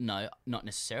 No, not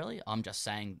necessarily. I'm just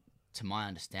saying, to my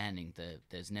understanding,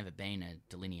 there's never been a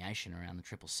delineation around the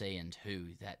Triple C and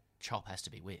who that chop has to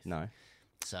be with. No.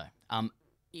 So,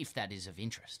 if that is of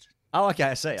interest. Oh, okay,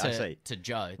 I see. To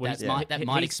Joe, well, that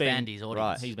might expand his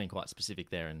audience. Right. He's been quite specific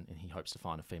there, and he hopes to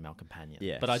find a female companion.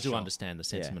 Yeah, but I do understand the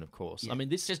sentiment, of course. Yeah. I mean,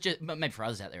 this just maybe for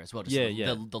others out there as well. Just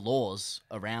the the laws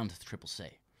around the Triple C.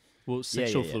 Well,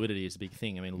 sexual fluidity is a big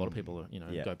thing. I mean, a lot of people,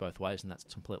 go both ways, and that's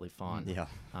completely fine. Yeah.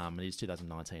 It is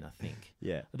 2019, I think.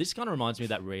 Yeah. This kind of reminds me of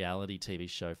that reality TV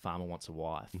show, Farmer Wants a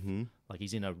Wife. Mm-hmm. Like,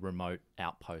 he's in a remote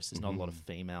outpost. There's not a lot of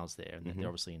females there, and they're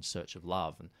obviously in search of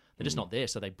love, and they're just not there.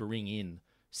 So they bring in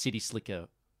city slicker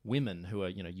women who are,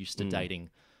 used to dating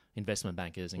investment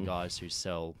bankers and guys who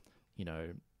sell,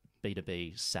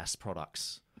 B2B SaaS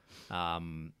products.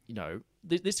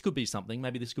 This could be something.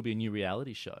 Maybe this could be a new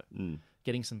reality show.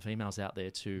 Getting some females out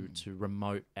there to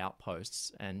remote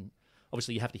outposts, and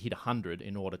obviously you have to hit 100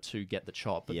 in order to get the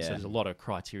chop. But so there's a lot of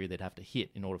criteria they'd have to hit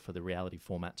in order for the reality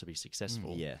format to be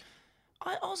successful.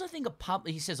 I also think a pub.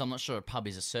 He says, "I'm not sure a pub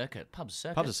is a circuit. Pub's a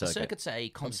circuit. Pub's a circuit. A circuit's a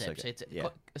concept.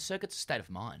 Circuit. A circuit's a state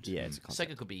of mind. Yeah, it's a concept.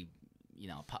 Circuit could be,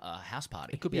 a house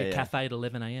party. It could be a cafe at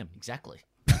 11 a.m. Exactly.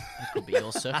 It could be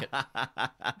your circuit.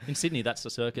 In Sydney, that's the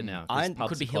circuit now. It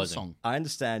could be Hillsong. I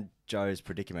understand Joe's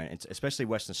predicament, especially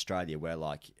Western Australia, where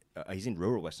he's in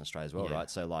rural Western Australia as well, right?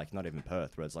 So not even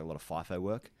Perth, where there's a lot of FIFO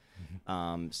work.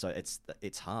 So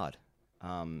it's hard.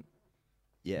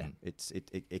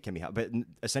 It can be hard, but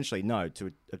essentially, no.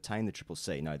 To obtain the Triple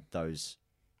C,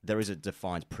 there is a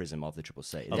defined prism of the Triple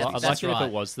C. I'd like it if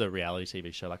it was the reality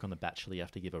TV show, like on The Bachelor, you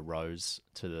have to give a rose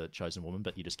to the chosen woman,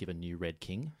 but you just give a new red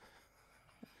king.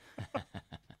 I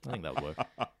think that would work.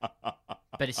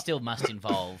 But it still must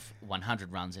involve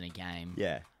 100 runs in a game.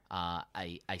 Yeah.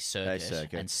 A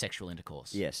circuit and sexual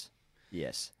intercourse. Yes.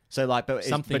 So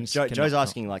Joe's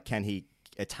asking can he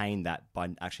attain that by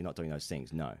actually not doing those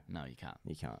things? No, you can't.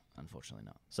 You can't. Unfortunately,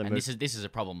 not. So this is a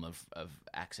problem of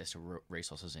access to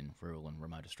resources in rural and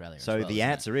remote Australia. So as well, the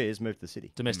answer is move to the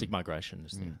city. Domestic migration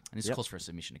is the and this calls for a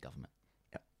submission to government.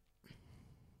 Yep.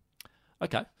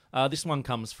 Okay. This one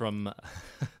comes from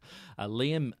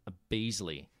Liam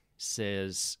Beasley.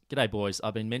 Says, "G'day boys,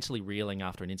 I've been mentally reeling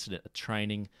after an incident at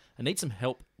training. I need some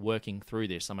help working through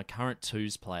this. I'm a current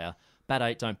twos player, bat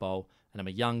 8, don't bowl, and I'm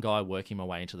a young guy working my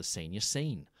way into the senior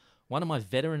scene. One of my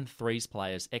veteran threes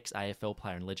players, ex-AFL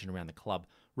player and legend around the club,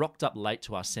 rocked up late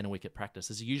to our centre wicket practice,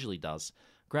 as he usually does,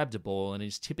 grabbed a ball and in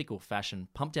his typical fashion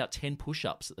pumped out 10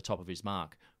 push-ups at the top of his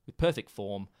mark, with perfect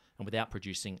form and without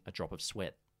producing a drop of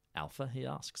sweat. Alpha, he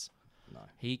asks. No.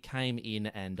 He came in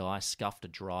and I scuffed a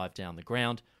drive down the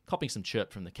ground, copping some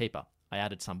chirp from the keeper. I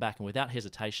added some back, and without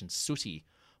hesitation, Sooty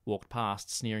walked past,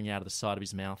 sneering out of the side of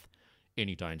his mouth,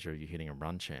 'Any danger of you hitting a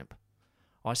run, champ?'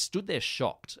 I stood there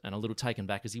shocked and a little taken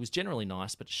back, as he was generally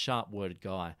nice but a sharp-worded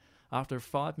guy. After a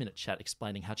 5-minute chat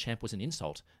explaining how champ was an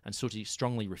insult, and Sooty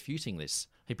strongly refuting this,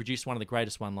 he produced one of the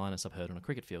greatest one-liners I've heard on a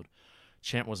cricket field.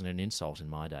 'Champ wasn't an insult in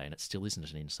my day, and it still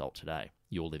isn't an insult today.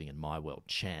 You're living in my world,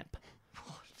 champ.'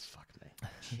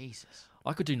 Jesus.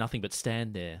 I could do nothing but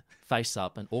stand there, face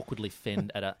up, and awkwardly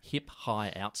fend at a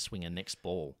hip-high outswinger next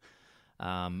ball.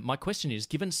 My question is,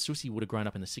 given Sooty would have grown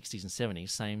up in the 60s and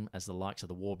 70s, same as the likes of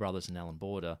the War Brothers and Alan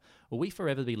Border, will we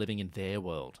forever be living in their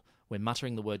world, where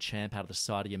muttering the word champ out of the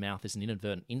side of your mouth is an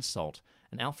inadvertent insult,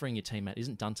 and alphaing your teammate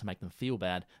isn't done to make them feel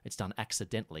bad, it's done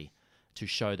accidentally to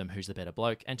show them who's the better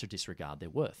bloke and to disregard their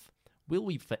worth? Will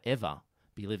we forever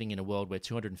be living in a world where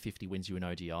 250 wins you an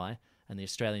ODI, and the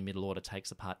Australian middle order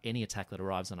takes apart any attack that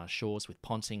arrives on our shores, with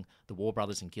Ponting, the War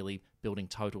Brothers and Gilly building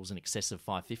totals in excess of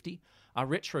 550? Are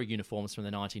retro uniforms from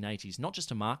the 1980s not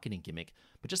just a marketing gimmick,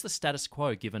 but just the status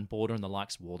quo, given Border and the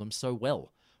likes wore them so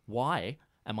well? Why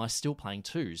am I still playing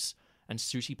twos and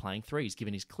Sooty playing threes,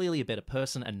 given he's clearly a better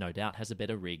person and no doubt has a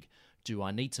better rig? Do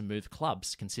I need to move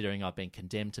clubs, considering I've been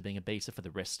condemned to being a beta for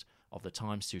the rest of the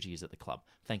time Sooty is at the club?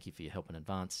 Thank you for your help in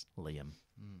advance, Liam."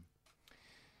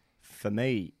 For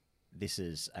me, this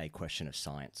is a question of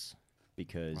science,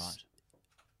 because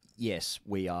yes,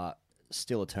 we are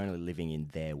still eternally living in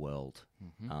their world,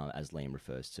 as Liam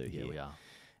refers to here. Yeah, we are.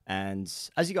 And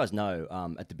as you guys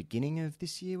know, at the beginning of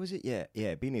this year, was it?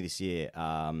 Yeah, beginning of this year,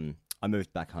 I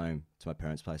moved back home to my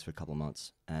parents' place for a couple of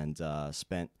months and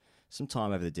spent some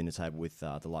time over the dinner table with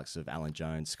the likes of Alan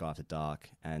Jones, Sky After Dark,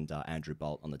 and Andrew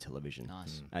Bolt on the television.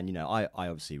 Nice. And, I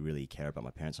obviously really care about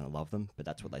my parents and I love them, but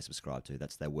that's what they subscribe to.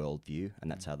 That's their worldview,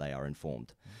 and that's how they are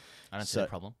informed. I don't see a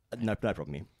problem. No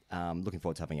problem here. Looking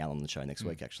forward to having Alan on the show next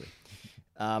week, actually.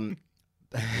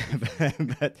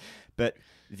 But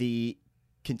the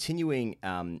continuing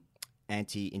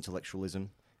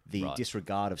anti-intellectualism, the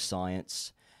disregard of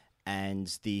science,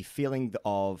 and the feeling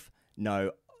of,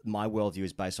 no, my worldview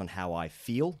is based on how I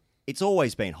feel. It's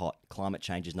always been hot. Climate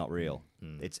change is not real.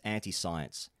 It's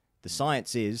anti-science. The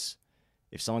science is,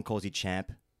 if someone calls you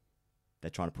champ, they're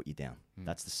trying to put you down.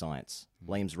 That's the science.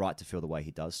 Liam's right to feel the way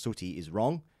he does. Sooty is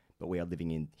wrong, but we are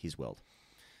living in his world.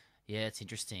 Yeah, it's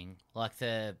interesting. Like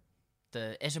the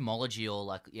etymology or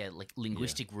like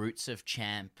linguistic roots of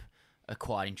champ are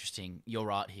quite interesting. You're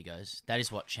right, he goes. That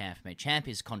is what champ means. Champ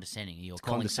is condescending. You're It's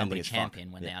calling condescending somebody as fuck.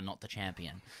 champion when Yeah. they are not the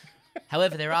champion.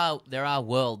 However, there are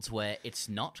worlds where it's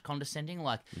not condescending.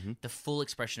 Like the full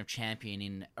expression of champion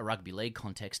in a rugby league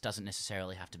context doesn't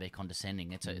necessarily have to be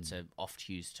condescending. It's a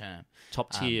oft-used term.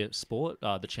 Top tier sport,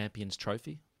 the Champions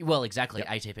Trophy. Well, exactly.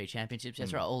 ATP Championships,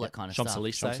 that's right. All that kind of stuff.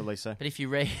 Champs-Élysées. But if you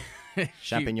read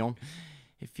Champignon.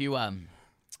 If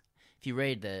you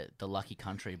read the Lucky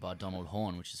Country by Donald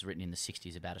Horne, which is written in the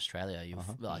 '60s about Australia,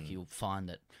 you'll find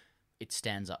that it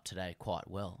stands up today quite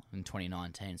well in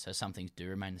 2019. So some things do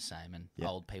remain the same, and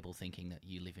old people thinking that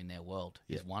you live in their world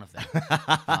is one of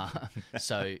them.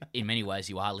 So in many ways,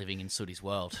 you are living in Sooty's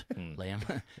world,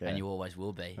 Liam, and you always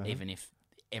will be, even if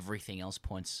everything else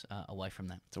points away from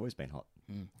that. It's always been hot.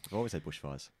 I've always had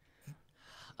bushfires.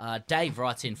 Dave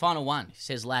writes in, final one. He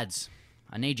says, lads,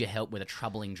 I need your help with a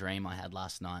troubling dream I had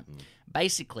last night.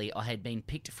 Basically, I had been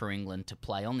picked for England to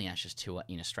play on the Ashes tour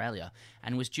in Australia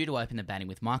and was due to open the batting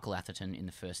with Michael Atherton in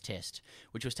the first test,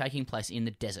 which was taking place in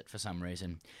the desert for some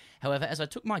reason. However, as I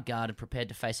took my guard and prepared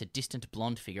to face a distant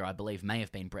blonde figure I believe may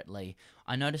have been Brett Lee,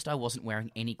 I noticed I wasn't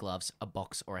wearing any gloves, a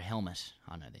box or a helmet.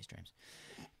 I know these dreams.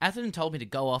 Atherton told me to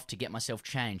go off to get myself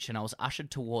changed, and I was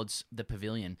ushered towards the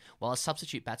pavilion while a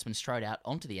substitute batsman strode out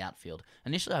onto the outfield.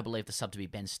 Initially, I believed the sub to be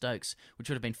Ben Stokes, which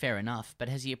would have been fair enough, but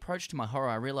as he approached, to my horror,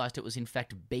 I realised it was in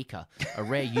fact Beaker, a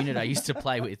rare unit I used to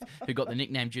play with, who got the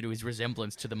nickname due to his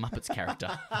resemblance to the Muppets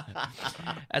character.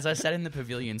 As I sat in the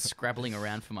pavilion scrabbling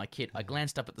around for my kit, I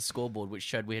glanced up at the scoreboard, which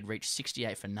showed we had reached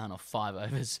 68 for none off 5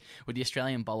 overs, with the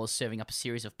Australian bowlers serving up a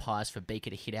series of pies for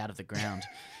Beaker to hit out of the ground.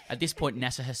 At this point,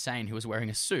 Nasser Hussain, who was wearing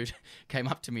a suit, came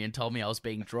up to me and told me I was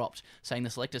being dropped, saying the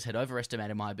selectors had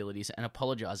overestimated my abilities and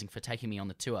apologising for taking me on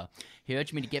the tour. He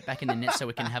urged me to get back in the net so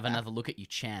we can have another look at you,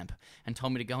 champ, and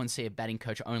told me to go and see a batting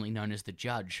coach only known as the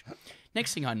judge.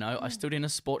 Next thing I know, I stood in a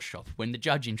sports shop when the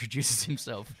judge introduces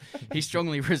himself. He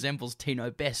strongly resembles Tino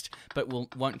Best, but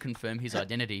won't confirm his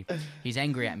identity. He's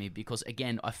angry at me because,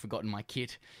 again, I've forgotten my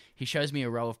kit. He shows me a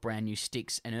row of brand new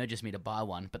sticks and urges me to buy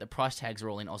one, but the price tags are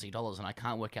all in Aussie dollars and I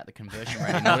can't work out the conversion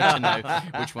rate in order to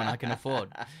know which one I can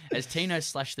afford. As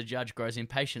Tino/the judge grows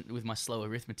impatient with my slow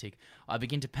arithmetic, I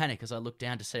begin to panic as I look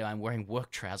down to see I'm wearing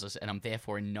work trousers and I'm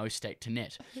therefore in no state to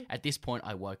net. At this point,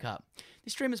 I woke up.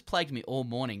 This dream has plagued me all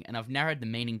morning, and I've narrowed the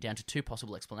meaning down to 2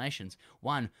 possible explanations.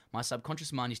 1, my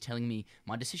subconscious mind is telling me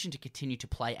my decision to continue to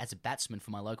play as a batsman for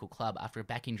my local club after a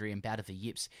back injury and bout of the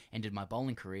yips ended my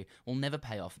bowling career will never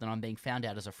pay off, that I'm being found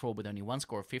out as a fraud with only one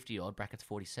score of 50-odd, brackets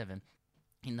 47,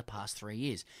 in the past 3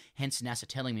 years. Hence NASA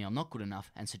telling me I'm not good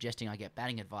enough and suggesting I get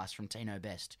batting advice from Tino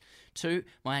Best. 2,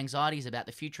 my anxiety is about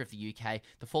the future of the UK,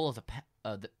 the fall of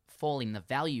the fall in the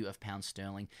value of pound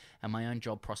sterling, and my own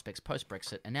job prospects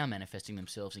post-Brexit are now manifesting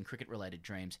themselves in cricket-related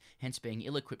dreams, hence being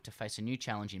ill-equipped to face a new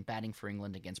challenge in batting for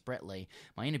England against Brett Lee,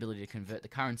 my inability to convert the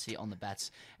currency on the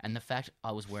bats, and the fact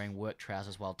I was wearing work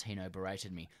trousers while Tino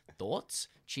berated me. Thoughts?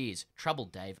 Cheers.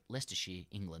 Troubled Dave, Leicestershire,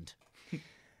 England.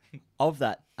 Of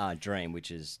that dream, which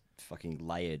is fucking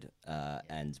layered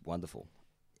and wonderful,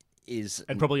 is...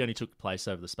 And probably only took place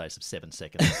over the space of 7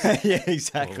 seconds. Yeah,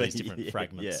 exactly. All these different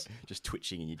fragments. Yeah, just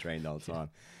twitching in your dream the whole time.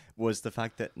 Was the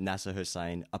fact that Nasser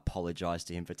Hussain apologised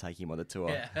to him for taking him on the tour.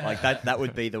 Yeah. Like, that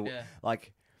would be the... Yeah.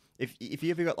 Like, if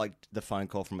you ever got, like, the phone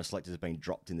call from a selector that's being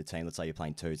dropped in the team, let's say you're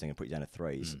playing 2s, they're going to put you down to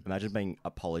 3s. Imagine being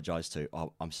apologised to.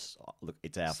 Oh, look,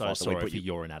 it's our fault. So sorry for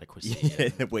your inadequacy.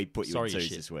 Yeah, we put you sorry in 2s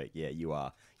this week. Yeah, you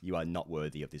are not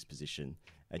worthy of this position,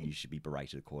 and you should be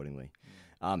berated accordingly.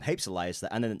 Heaps of layers to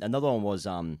that. And then another one was,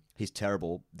 he's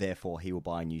terrible, therefore he will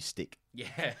buy a new stick.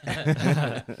 Yeah.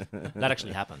 That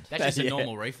actually happened. That's just a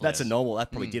normal reflex. That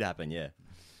probably did happen, yeah.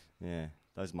 Yeah,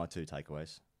 those are my 2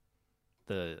 takeaways.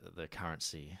 The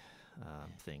currency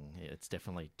thing, it's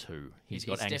definitely 2. He's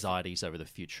got anxieties over the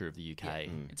future of the UK. Yeah.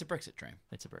 It's a Brexit dream.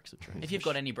 It's a Brexit dream. If you've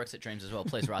got any Brexit dreams as well,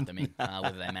 please write them in,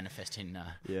 whether they manifest in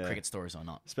cricket stories or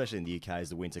not. Especially in the UK as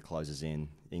the winter closes in.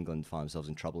 England find themselves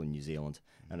in trouble in New Zealand,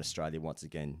 and Australia once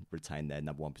again retain their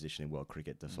number 1 position in world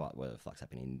cricket, despite what the fuck's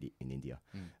happening in India.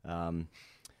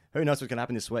 Who knows what's going to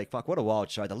happen this week? Fuck, what a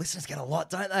wild show. The listeners get a lot,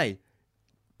 don't they?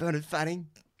 Bernard Fanning.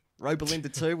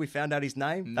 Robelinda2, we found out his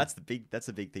name. That's the big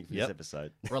thing for this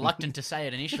episode. Reluctant to say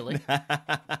it initially.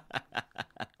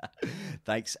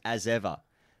 Thanks as ever.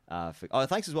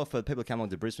 Thanks as well for the people who came on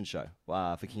to the Brisbane show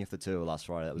for kicking off the tour last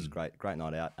Friday. That was a great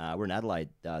night out. We're in Adelaide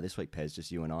this week, Pez,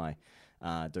 just you and I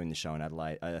doing the show in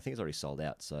Adelaide. I think it's already sold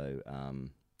out, so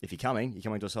if you're coming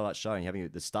to a sold-out show and you're having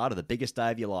the start of the biggest day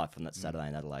of your life on that Saturday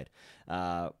in Adelaide.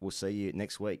 We'll see you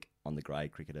next week on the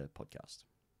Grade Cricketer podcast.